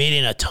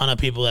meeting a ton of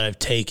people that have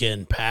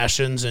taken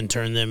passions and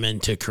turned them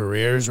into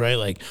careers, right?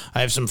 Like,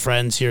 I have some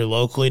friends here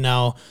locally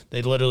now.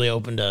 They literally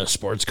opened a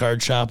sports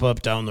card shop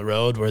up down the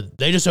road where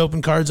they just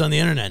open cards on the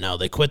internet now.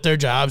 They quit their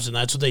jobs, and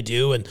that's what they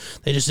do, and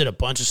they just did a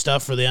bunch of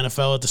stuff for the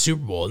NFL at the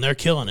Super Bowl, and they're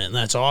killing it, and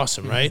that's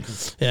awesome,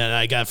 right? And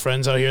I got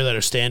friends out here that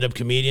are stand-up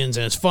comedians,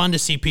 and it's fun to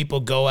see people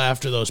go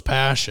after those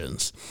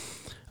passions.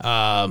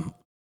 I'm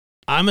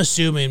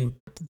assuming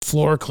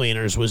floor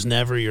cleaners was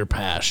never your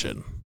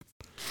passion.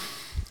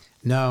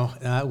 No,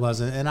 it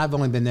wasn't. And I've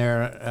only been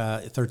there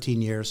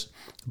 13 years.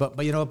 But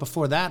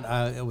before that,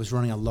 I was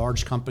running a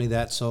large company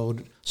that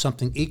sold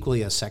something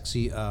equally as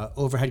sexy,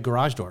 overhead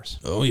garage doors.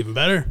 Oh, even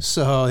better.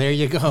 So there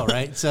you go,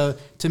 right? So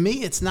to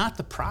me, it's not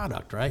the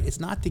product, right? It's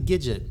not the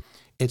gadget.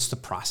 It's the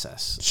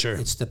process. Sure.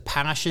 It's the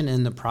passion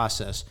in the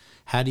process.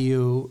 How do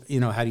you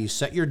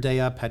set your day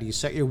up? How do you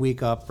set your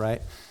week up,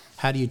 right?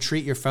 How do you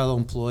treat your fellow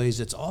employees?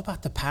 It's all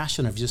about the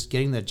passion of just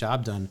getting the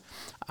job done.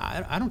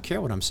 I don't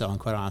care what I'm selling,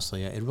 quite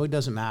honestly. It really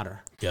doesn't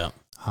matter. Yeah.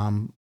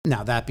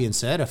 Now, that being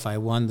said, if I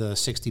won the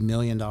 $60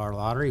 million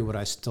lottery, would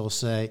I still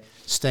stay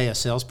a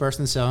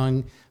salesperson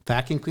selling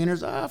vacuum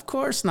cleaners? Of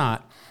course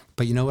not.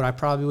 But you know what I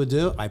probably would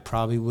do? I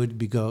probably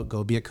would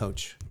go be a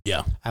coach.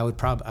 Yeah. I would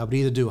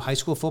either do high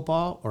school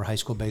football or high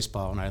school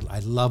baseball, and I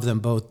love them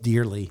both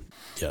dearly.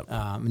 Yeah.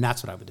 And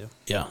that's what I would do.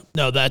 Yeah.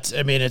 No,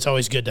 it's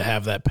always good to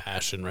have that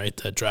passion, right?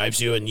 That drives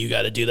you, and you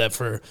got to do that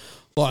for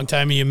a long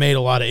time, and you made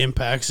a lot of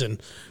impacts.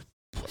 And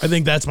I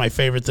think that's my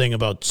favorite thing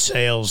about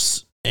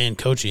sales and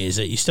coaching is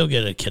that you still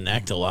get to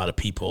connect a lot of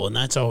people, and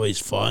that's always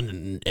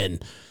fun.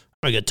 And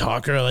I'm a good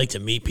talker. I like to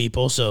meet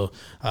people, so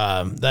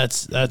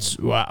that's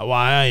why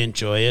I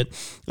enjoy it.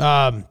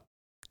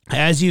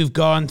 As you've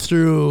gone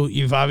through,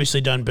 you've obviously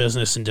done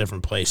business in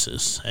different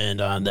places. And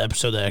on the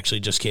episode that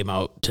actually just came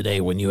out today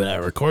when you and I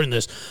were recording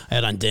this, I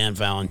had on Dan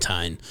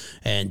Valentine.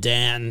 And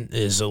Dan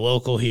is a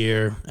local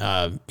here.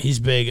 He's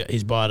big.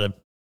 He's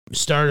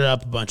started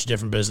up a bunch of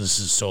different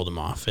businesses, sold them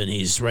off. And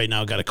he's right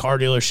now got a car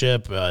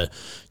dealership, a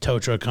tow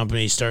truck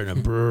company, starting a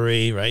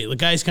brewery, right? The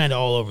guy's kind of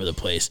all over the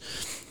place.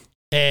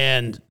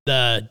 And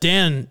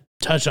Dan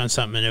touched on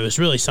something, and it was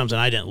really something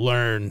I didn't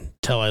learn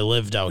till I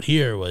lived out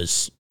here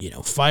was,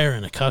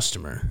 firing a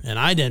customer. And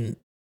I didn't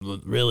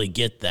really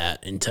get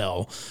that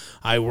until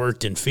I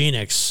worked in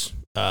Phoenix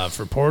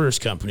for Porter's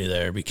company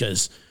there,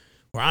 because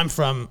where I'm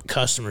from,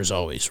 customers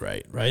always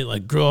right?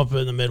 Like, grew up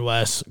in the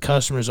Midwest,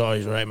 customers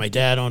always right. My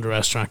dad owned a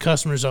restaurant,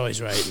 customers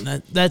always right.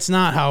 And that's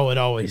not how it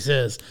always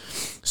is.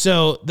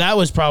 So that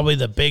was probably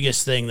the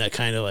biggest thing that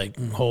kind of like,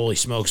 holy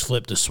smokes,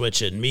 flipped the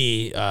switch in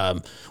me.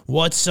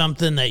 What's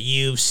something that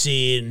you've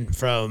seen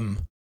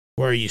from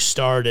where you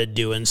started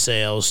doing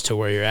sales to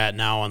where you're at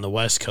now on the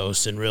West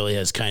Coast and really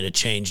has kind of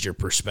changed your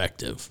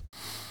perspective?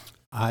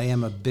 I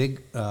am a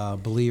big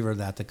believer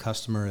that the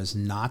customer is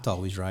not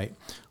always right.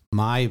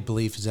 My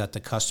belief is that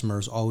the customer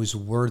is always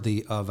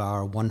worthy of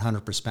our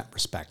 100%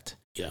 respect.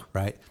 Yeah.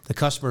 Right? The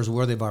customer is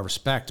worthy of our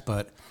respect,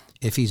 but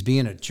if he's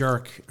being a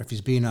jerk, if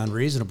he's being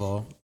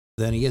unreasonable,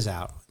 then he is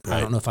out. Right. I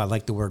don't know if I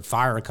like the word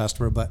fire a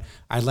customer, but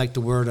I like the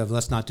word of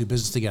let's not do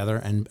business together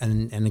and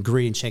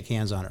agree and shake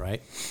hands on it,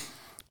 right?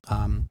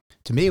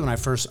 To me, when I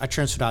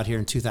transferred out here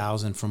in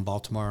 2000 from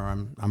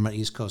Baltimore, I'm an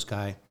East Coast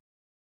guy,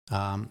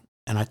 and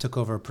I took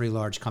over a pretty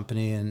large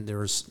company, and there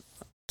was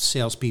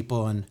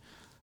salespeople, and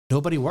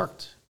nobody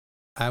worked.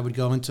 I would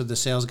go into the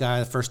sales guy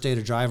the first day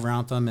to drive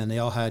around them, and they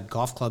all had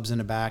golf clubs in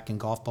the back and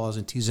golf balls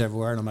and tees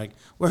everywhere. And I'm like,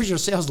 "Where's your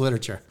sales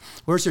literature?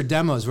 Where's your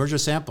demos? Where's your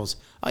samples?"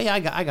 "Oh yeah,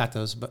 I got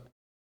those." But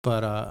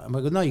I'm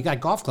like, "No, you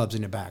got golf clubs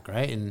in the back,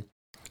 right?" And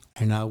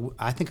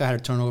I think I had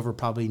to turn over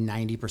probably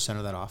 90%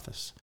 of that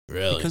office.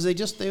 Really? Because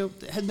they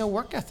had no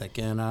work ethic,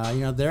 and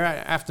their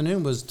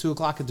afternoon was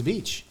 2:00 at the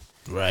beach.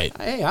 Right.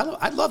 Hey,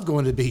 I love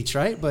going to the beach,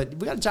 right? But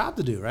we got a job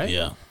to do, right?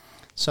 Yeah.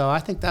 So I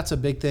think that's a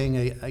big thing.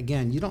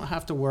 Again, you don't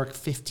have to work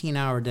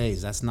 15-hour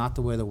days. That's not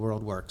the way the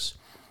world works.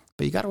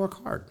 But you got to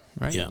work hard,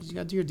 right? Yeah. You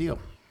got to do your deal.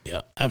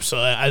 Yeah,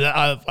 absolutely.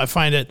 I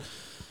find it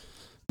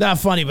not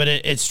funny, but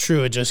it's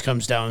true. It just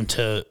comes down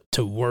to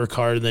work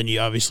hard. And then you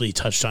obviously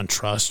touched on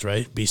trust,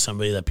 right? Be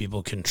somebody that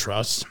people can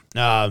trust.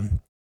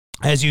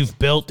 As you've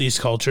built these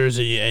cultures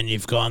and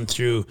you've gone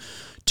through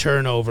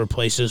turnover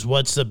places,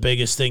 what's the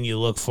biggest thing you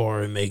look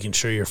for in making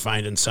sure you're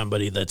finding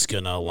somebody that's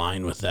going to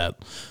align with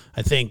that?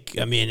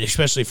 I mean,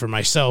 especially for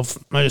myself,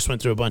 I just went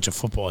through a bunch of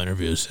football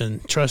interviews,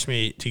 and trust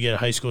me, to get a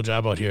high school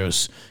job out here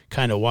was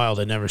kind of wild.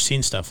 I'd never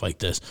seen stuff like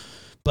this,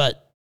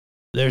 but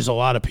there's a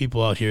lot of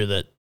people out here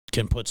that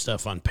can put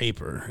stuff on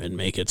paper and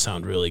make it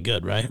sound really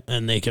good, right?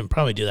 And they can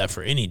probably do that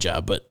for any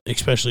job, but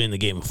especially in the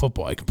game of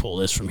football, I can pull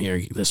this from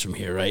here,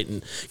 right?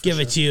 And give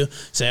it to you,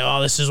 say,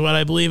 "Oh, this is what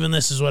I believe in,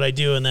 this is what I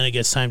do," and then it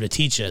gets time to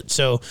teach it.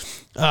 So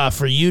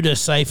for you to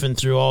siphon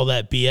through all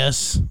that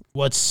BS,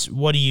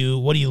 what are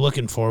you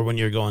looking for when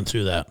you're going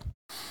through that?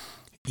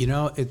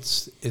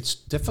 It's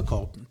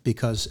difficult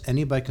because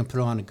anybody can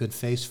put on a good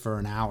face for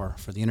an hour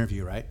for the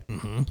interview, right?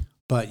 Mm-hmm.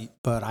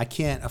 But I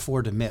can't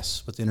afford to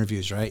miss with the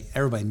interviews, right?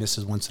 Everybody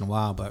misses once in a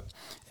while, but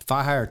if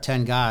I hire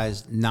 10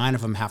 guys, 9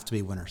 of them have to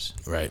be winners.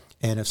 Right.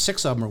 And if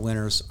 6 of them are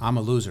winners, I'm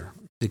a loser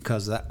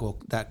because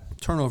that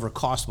turnover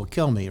cost will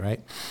kill me, right?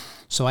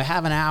 So I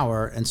have an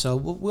hour, and so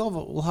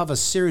we'll have a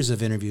series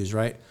of interviews,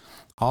 right?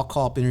 I'll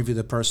call up, interview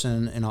the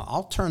person, and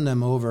I'll turn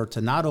them over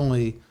to not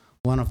only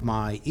one of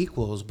my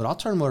equals, but I'll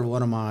turn them over to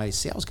one of my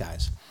sales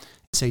guys.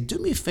 Say, "Do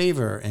me a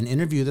favor and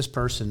interview this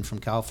person from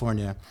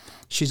California.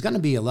 She's going to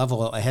be a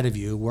level ahead of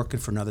you working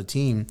for another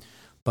team,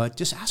 but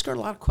just ask her a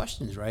lot of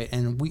questions," right?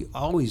 And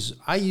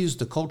I use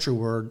the culture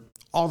word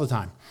all the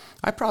time.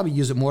 I probably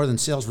use it more than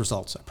sales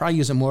results. I probably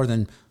use it more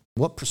than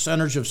what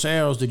percentage of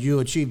sales did you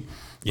achieve,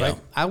 right?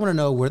 I want to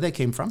know where they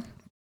came from.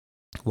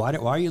 Why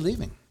are you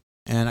leaving?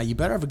 And you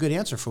better have a good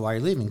answer for why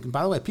you're leaving. And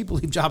by the way, people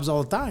leave jobs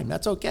all the time.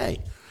 That's okay.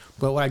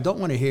 But what I don't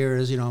want to hear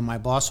is, my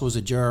boss was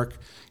a jerk.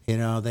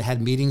 They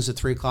had meetings at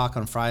 3:00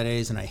 on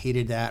Fridays, and I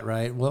hated that,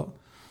 right? Well,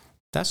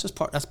 that's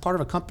part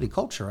of a company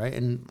culture, right?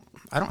 And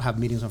I don't have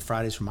meetings on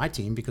Fridays for my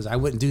team because I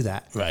wouldn't do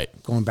that. Right.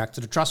 Going back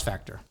to the trust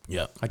factor.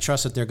 Yeah. I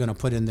trust that they're going to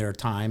put in their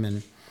time,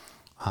 and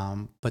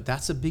but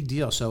that's a big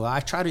deal. So I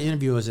try to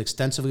interview as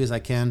extensively as I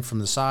can, from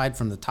the side,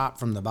 from the top,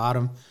 from the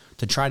bottom,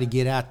 to try to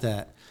get at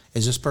that.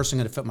 Is this person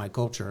going to fit my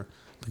culture?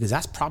 Because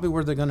that's probably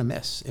where they're going to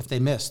miss. If they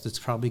missed, it's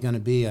probably going to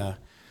be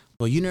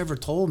well, you never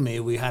told me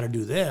we had to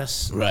do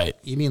this. Right.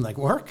 You mean like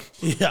work?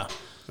 Yeah.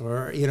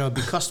 Or,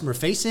 be customer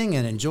facing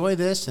and enjoy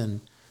this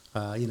and,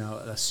 a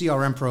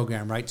CRM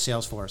program, right?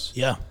 Salesforce.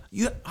 Yeah.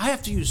 I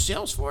have to use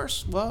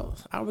Salesforce? Well,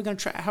 how are we going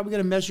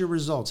to measure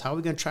results? How are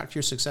we going to track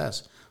your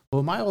success?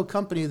 Well, my old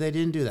company, they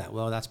didn't do that.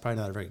 Well, that's probably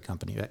not a very good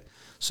company, right?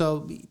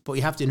 So, but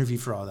you have to interview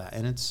for all that.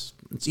 And it's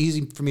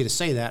easy for me to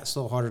say that. It's a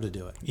little harder to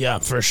do it. Yeah,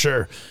 for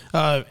sure.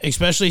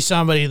 Especially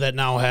somebody that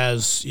now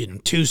has,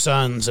 2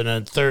 sons and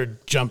a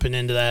third jumping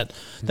into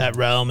that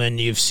realm. And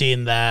you've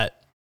seen that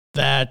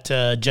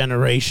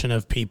generation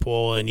of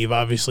people, and you've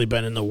obviously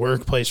been in the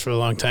workplace for a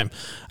long time.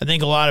 I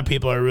think a lot of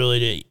people are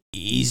really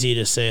easy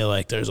to say,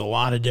 like, there's a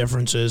lot of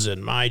differences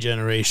in my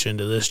generation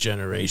to this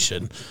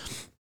generation.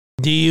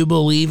 Do you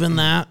believe in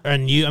that?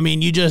 And you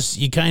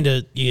kind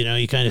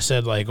of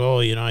said, like, oh,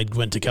 I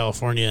went to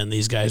California and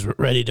these guys were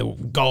ready to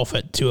golf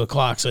at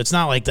 2:00. So it's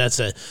not like that's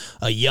a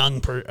young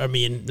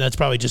that's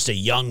probably just a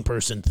young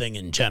person thing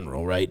in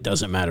general, right?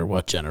 Doesn't matter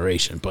what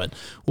generation. But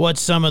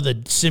what's some of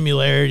the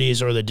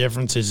similarities or the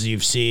differences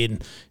you've seen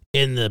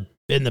in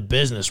the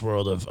business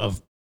world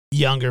of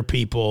younger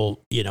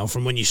people,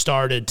 from when you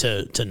started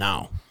to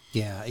now?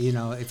 Yeah,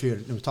 if you're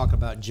talking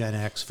about Gen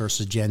X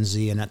versus Gen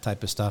Z and that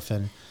type of stuff,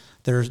 and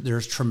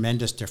there's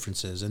tremendous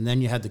differences. And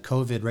then you had the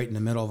COVID right in the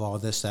middle of all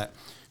of this that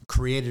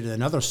created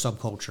another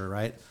subculture,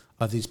 right,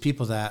 of these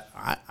people that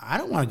I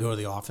don't want to go to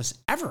the office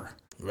ever.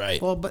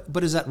 Right. Well,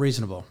 but is that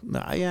reasonable?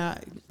 Yeah.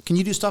 Can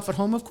you do stuff at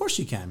home? Of course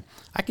you can.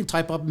 I can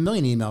type up 1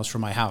 million emails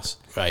from my house.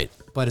 Right.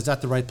 But is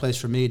that the right place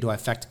for me? Do I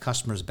affect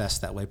customers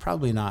best that way?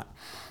 Probably not.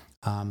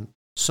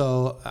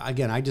 So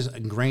again, I just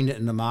ingrained it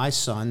into my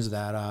sons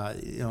that,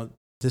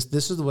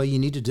 this is the way you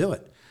need to do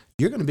it.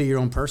 You're going to be your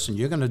own person.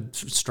 You're going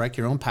to strike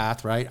your own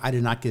path, right? I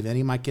did not give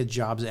any of my kids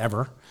jobs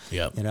ever.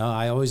 Yep.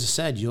 I always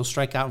said, you'll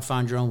strike out and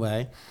find your own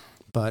way,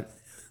 but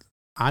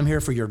I'm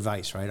here for your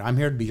advice, right? I'm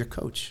here to be your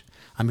coach.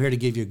 I'm here to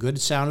give you good,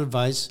 sound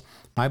advice.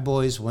 My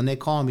boys, when they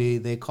call me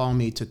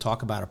to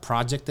talk about a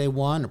project they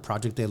won, a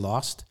project they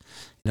lost.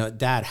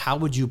 Dad, how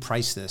would you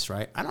price this,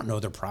 right? I don't know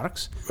their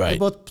products. Right. They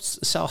both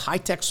sell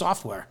high-tech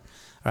software,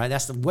 right?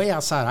 That's the way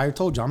outside. I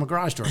told you, I'm a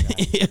garage door guy.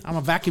 Yeah. I'm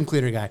a vacuum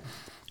cleaner guy.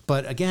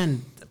 But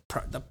again,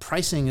 the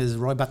pricing is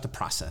really about the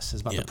process.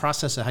 It's about the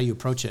process of how you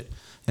approach it.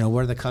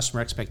 What are the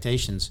customer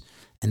expectations?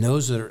 And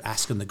those are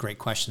asking the great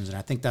questions. And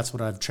I think that's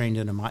what I've trained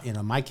into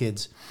my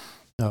kids,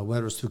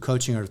 whether it's through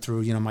coaching or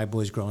through, my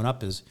boys growing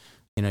up is,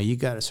 you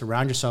got to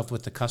surround yourself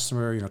with the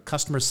customer,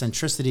 customer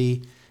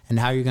centricity and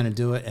how you're going to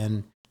do it.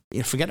 And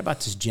forget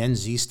about this Gen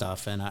Z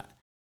stuff. And,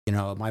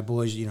 my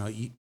boys,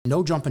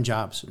 no jumping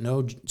jobs,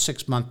 no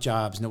 6-month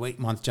jobs, no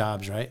 8-month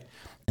jobs, right?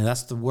 And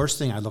that's the worst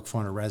thing I look for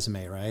on a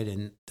resume, right?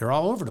 And they're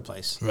all over the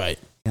place. Right.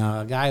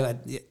 A guy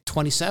at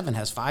 27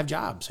 has 5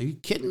 jobs. Are you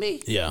kidding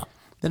me? Yeah.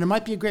 Then there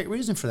might be a great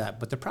reason for that,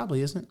 but there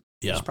probably isn't.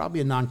 Yeah. It's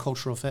probably a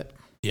non-cultural fit.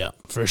 Yeah,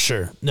 for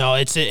sure. No,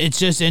 it's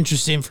just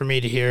interesting for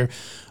me to hear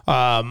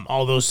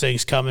all those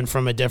things coming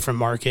from a different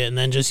market, and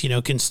then just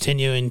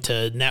continuing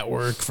to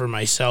network for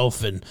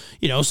myself, and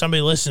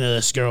somebody listening to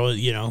this girl,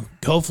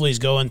 hopefully is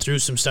going through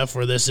some stuff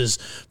where this is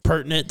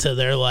pertinent to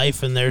their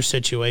life and their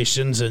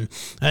situations. And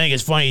I think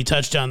it's funny you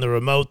touched on the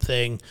remote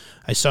thing.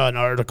 I saw an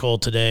article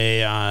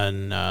today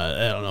on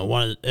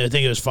I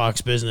think it was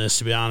Fox Business,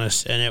 to be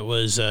honest, and it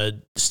was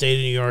the state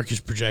of New York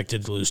is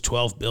projected to lose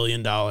 $12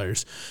 billion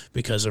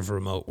because of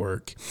remote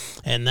work.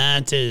 And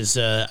that is,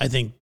 I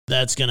think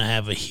that's going to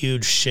have a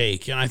huge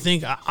shake. And I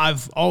think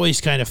I've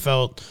always kind of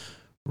felt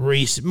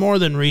more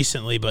than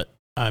recently, but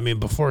I mean,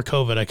 before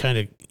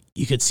COVID,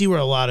 you could see where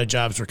a lot of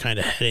jobs were kind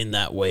of heading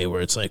that way,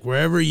 where it's like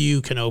wherever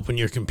you can open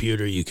your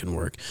computer, you can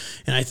work.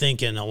 And I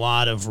think in a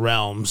lot of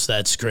realms,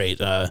 that's great.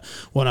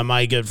 One of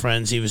my good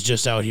friends, he was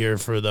just out here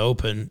for the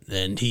Open,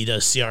 and he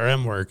does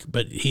CRM work,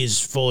 but he's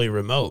fully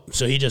remote.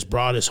 So he just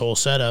brought his whole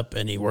setup,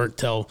 and he worked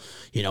till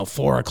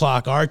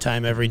 4:00 our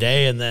time every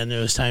day, and then it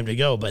was time to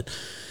go. But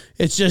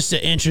it's just an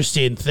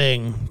interesting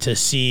thing to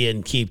see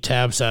and keep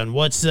tabs on.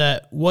 What's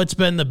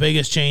been the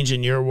biggest change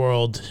in your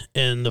world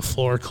in the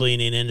floor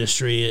cleaning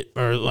industry,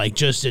 or like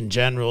just in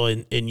general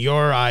in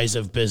your eyes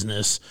of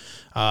business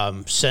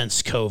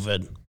since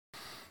COVID?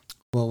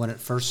 Well, when it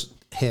first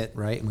hit,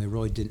 right, and we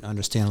really didn't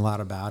understand a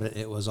lot about it,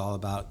 it was all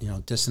about,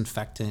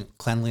 disinfectant,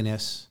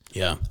 cleanliness.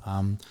 Yeah.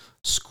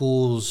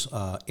 Schools,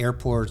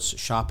 airports,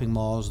 shopping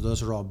malls,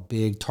 those are all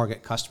big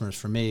target customers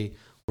for me.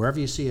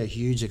 Wherever you see a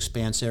huge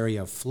expanse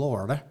area of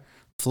floor,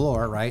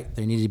 right,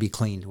 they need to be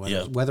cleaned,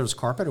 whether it's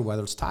carpet or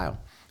whether it's tile,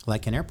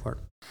 like an airport.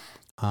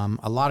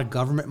 A lot of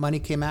government money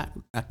came out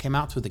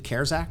through the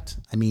CARES Act.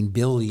 I mean,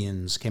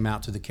 billions came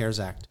out through the CARES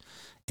Act.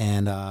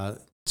 And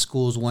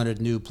schools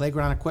wanted new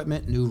playground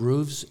equipment, new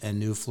roofs, and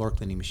new floor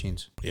cleaning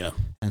machines. Yeah.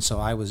 And so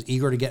I was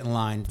eager to get in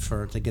line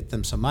to get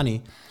them some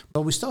money,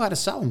 but we still had to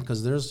sell them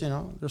because there's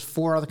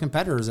 4 other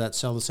competitors that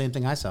sell the same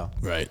thing I sell.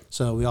 Right.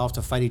 So we all have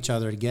to fight each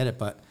other to get it,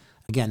 but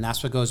again,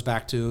 that's what goes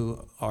back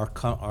to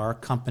our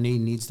company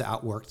needs to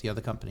outwork the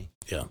other company.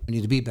 Yeah. We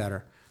need to be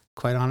better.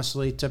 Quite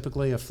honestly,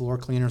 typically a floor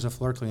cleaner is a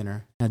floor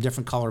cleaner, in a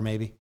different color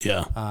maybe.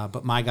 Yeah.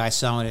 But my guy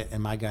selling it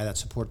and my guy that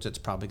supports it's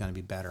probably going to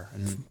be better.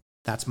 And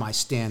that's my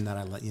stand that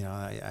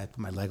I put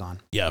my leg on.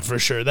 Yeah, for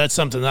sure. That's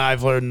something that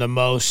I've learned the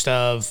most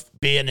of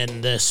being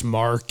in this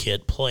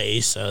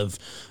marketplace of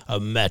a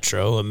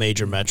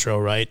major metro,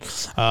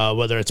 right?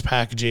 Whether it's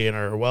packaging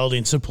or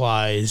welding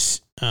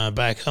supplies.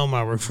 Back home,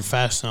 I worked for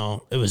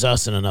Fastenal. It was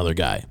us and another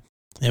guy.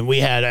 And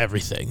we had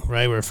everything,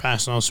 right? We were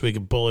Fastenal, so we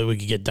could bully. We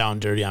could get down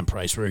dirty on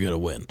price. We were going to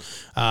win.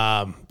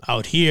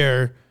 Out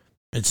here,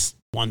 it's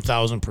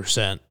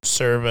 1,000%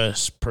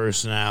 service,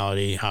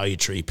 personality, how you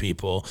treat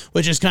people,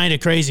 which is kind of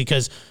crazy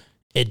because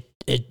it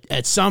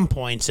at some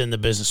points in the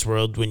business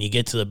world, when you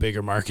get to the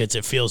bigger markets,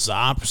 it feels the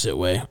opposite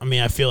way. I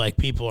mean, I feel like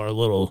people are a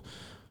little,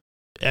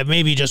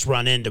 maybe just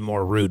run into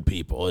more rude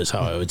people is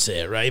how I would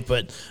say it, right?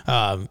 But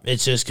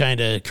it's just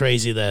kind of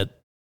crazy that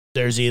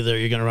there's either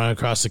you're going to run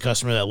across the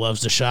customer that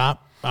loves to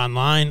shop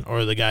online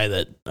or the guy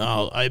that,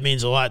 it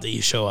means a lot that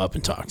you show up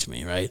and talk to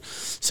me, right?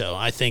 So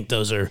I think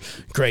those are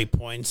great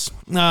points.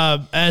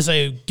 As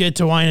I get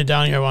to wind it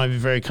down here, I want to be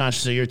very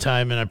conscious of your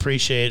time, and I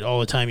appreciate all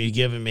the time you've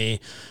given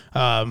me.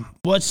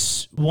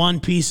 What's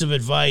one piece of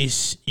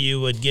advice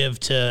you would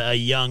give to a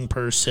young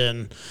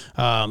person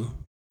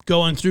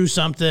going through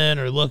something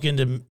or looking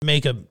to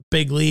make a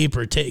big leap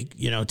or take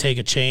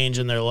a change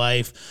in their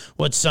life?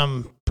 What's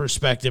some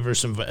perspective or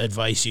some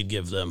advice you'd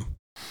give them?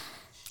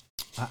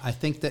 I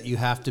think that you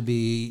have to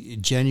be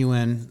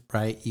genuine,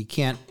 right? You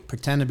can't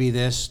pretend to be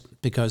this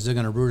because they're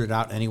going to root it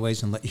out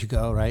anyways and let you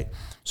go, right?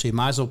 So you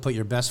might as well put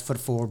your best foot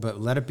forward, but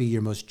let it be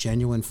your most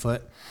genuine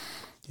foot.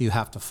 You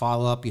have to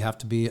follow up. You have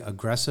to be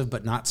aggressive,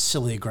 but not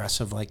silly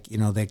aggressive like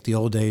the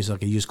old days,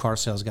 like a used car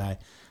sales guy.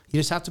 You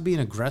just have to be an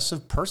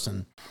aggressive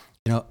person,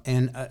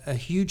 and a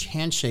huge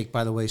handshake,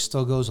 by the way,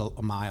 still goes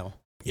a mile.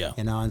 Yeah.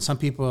 And some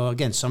people,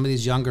 again, some of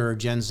these younger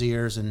Gen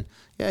Zers and,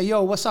 yeah,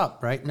 yo, what's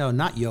up, right? No,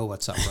 not yo,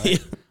 what's up, right?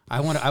 I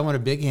want a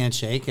big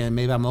handshake, and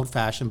maybe I'm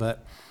old-fashioned,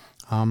 but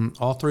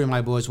all three of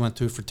my boys went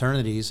through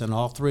fraternities, and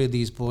all three of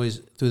these boys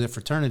through their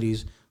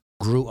fraternities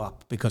grew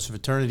up because the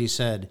fraternity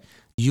said,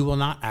 you will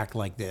not act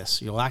like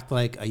this. You'll act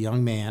like a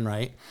young man,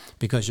 right?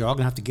 Because you're all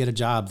going to have to get a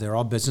job. They're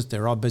all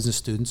business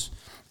students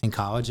in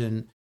college,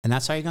 and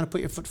that's how you're going to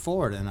put your foot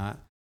forward. And I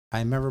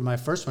remember my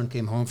first one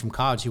came home from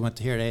college. He went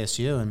to here at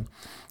ASU, and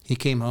he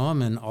came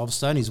home, and all of a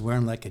sudden he's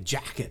wearing like a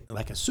jacket,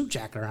 like a suit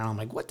jacket around. I'm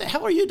like, what the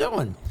hell are you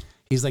doing?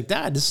 He's like,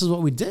 Dad, this is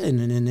what we did.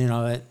 And then,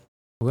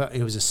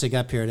 it was a SIG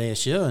up here at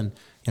ASU,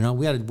 and,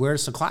 we had to wear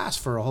this to class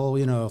for a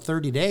whole,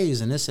 30 days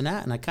and this and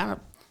that. And I kind of,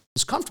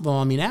 it's comfortable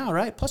on me now,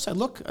 right? Plus I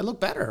look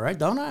better, right?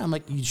 Don't I? I'm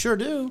like, you sure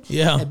do.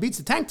 Yeah. It beats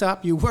the tank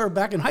top you wore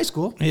back in high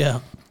school.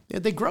 Yeah.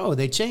 They grow,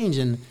 they change.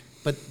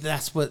 But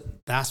that's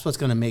what's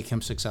going to make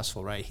him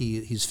successful, right?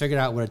 He's figured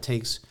out what it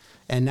takes.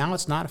 And now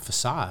it's not a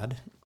facade.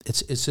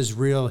 It's his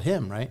real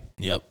him, right?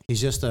 Yep.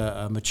 He's just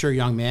a mature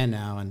young man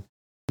now, and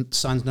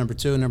sons number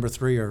 2 and number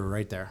 3 are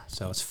right there.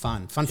 So it's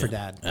fun for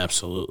Dad.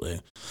 Absolutely.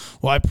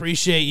 Well, I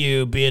appreciate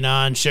you being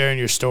on, sharing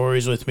your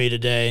stories with me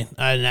today.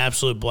 I had an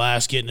absolute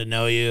blast getting to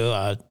know you.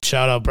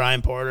 Shout out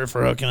Brian Porter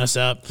for hooking us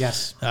up.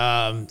 Yes.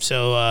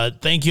 So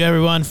thank you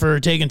everyone for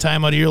taking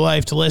time out of your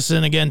life to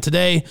listen again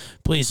today.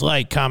 Please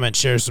like, comment,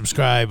 share,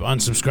 subscribe,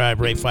 unsubscribe,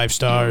 rate 5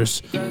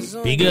 stars.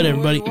 Be good,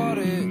 everybody.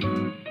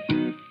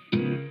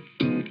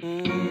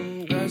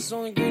 Grass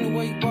only green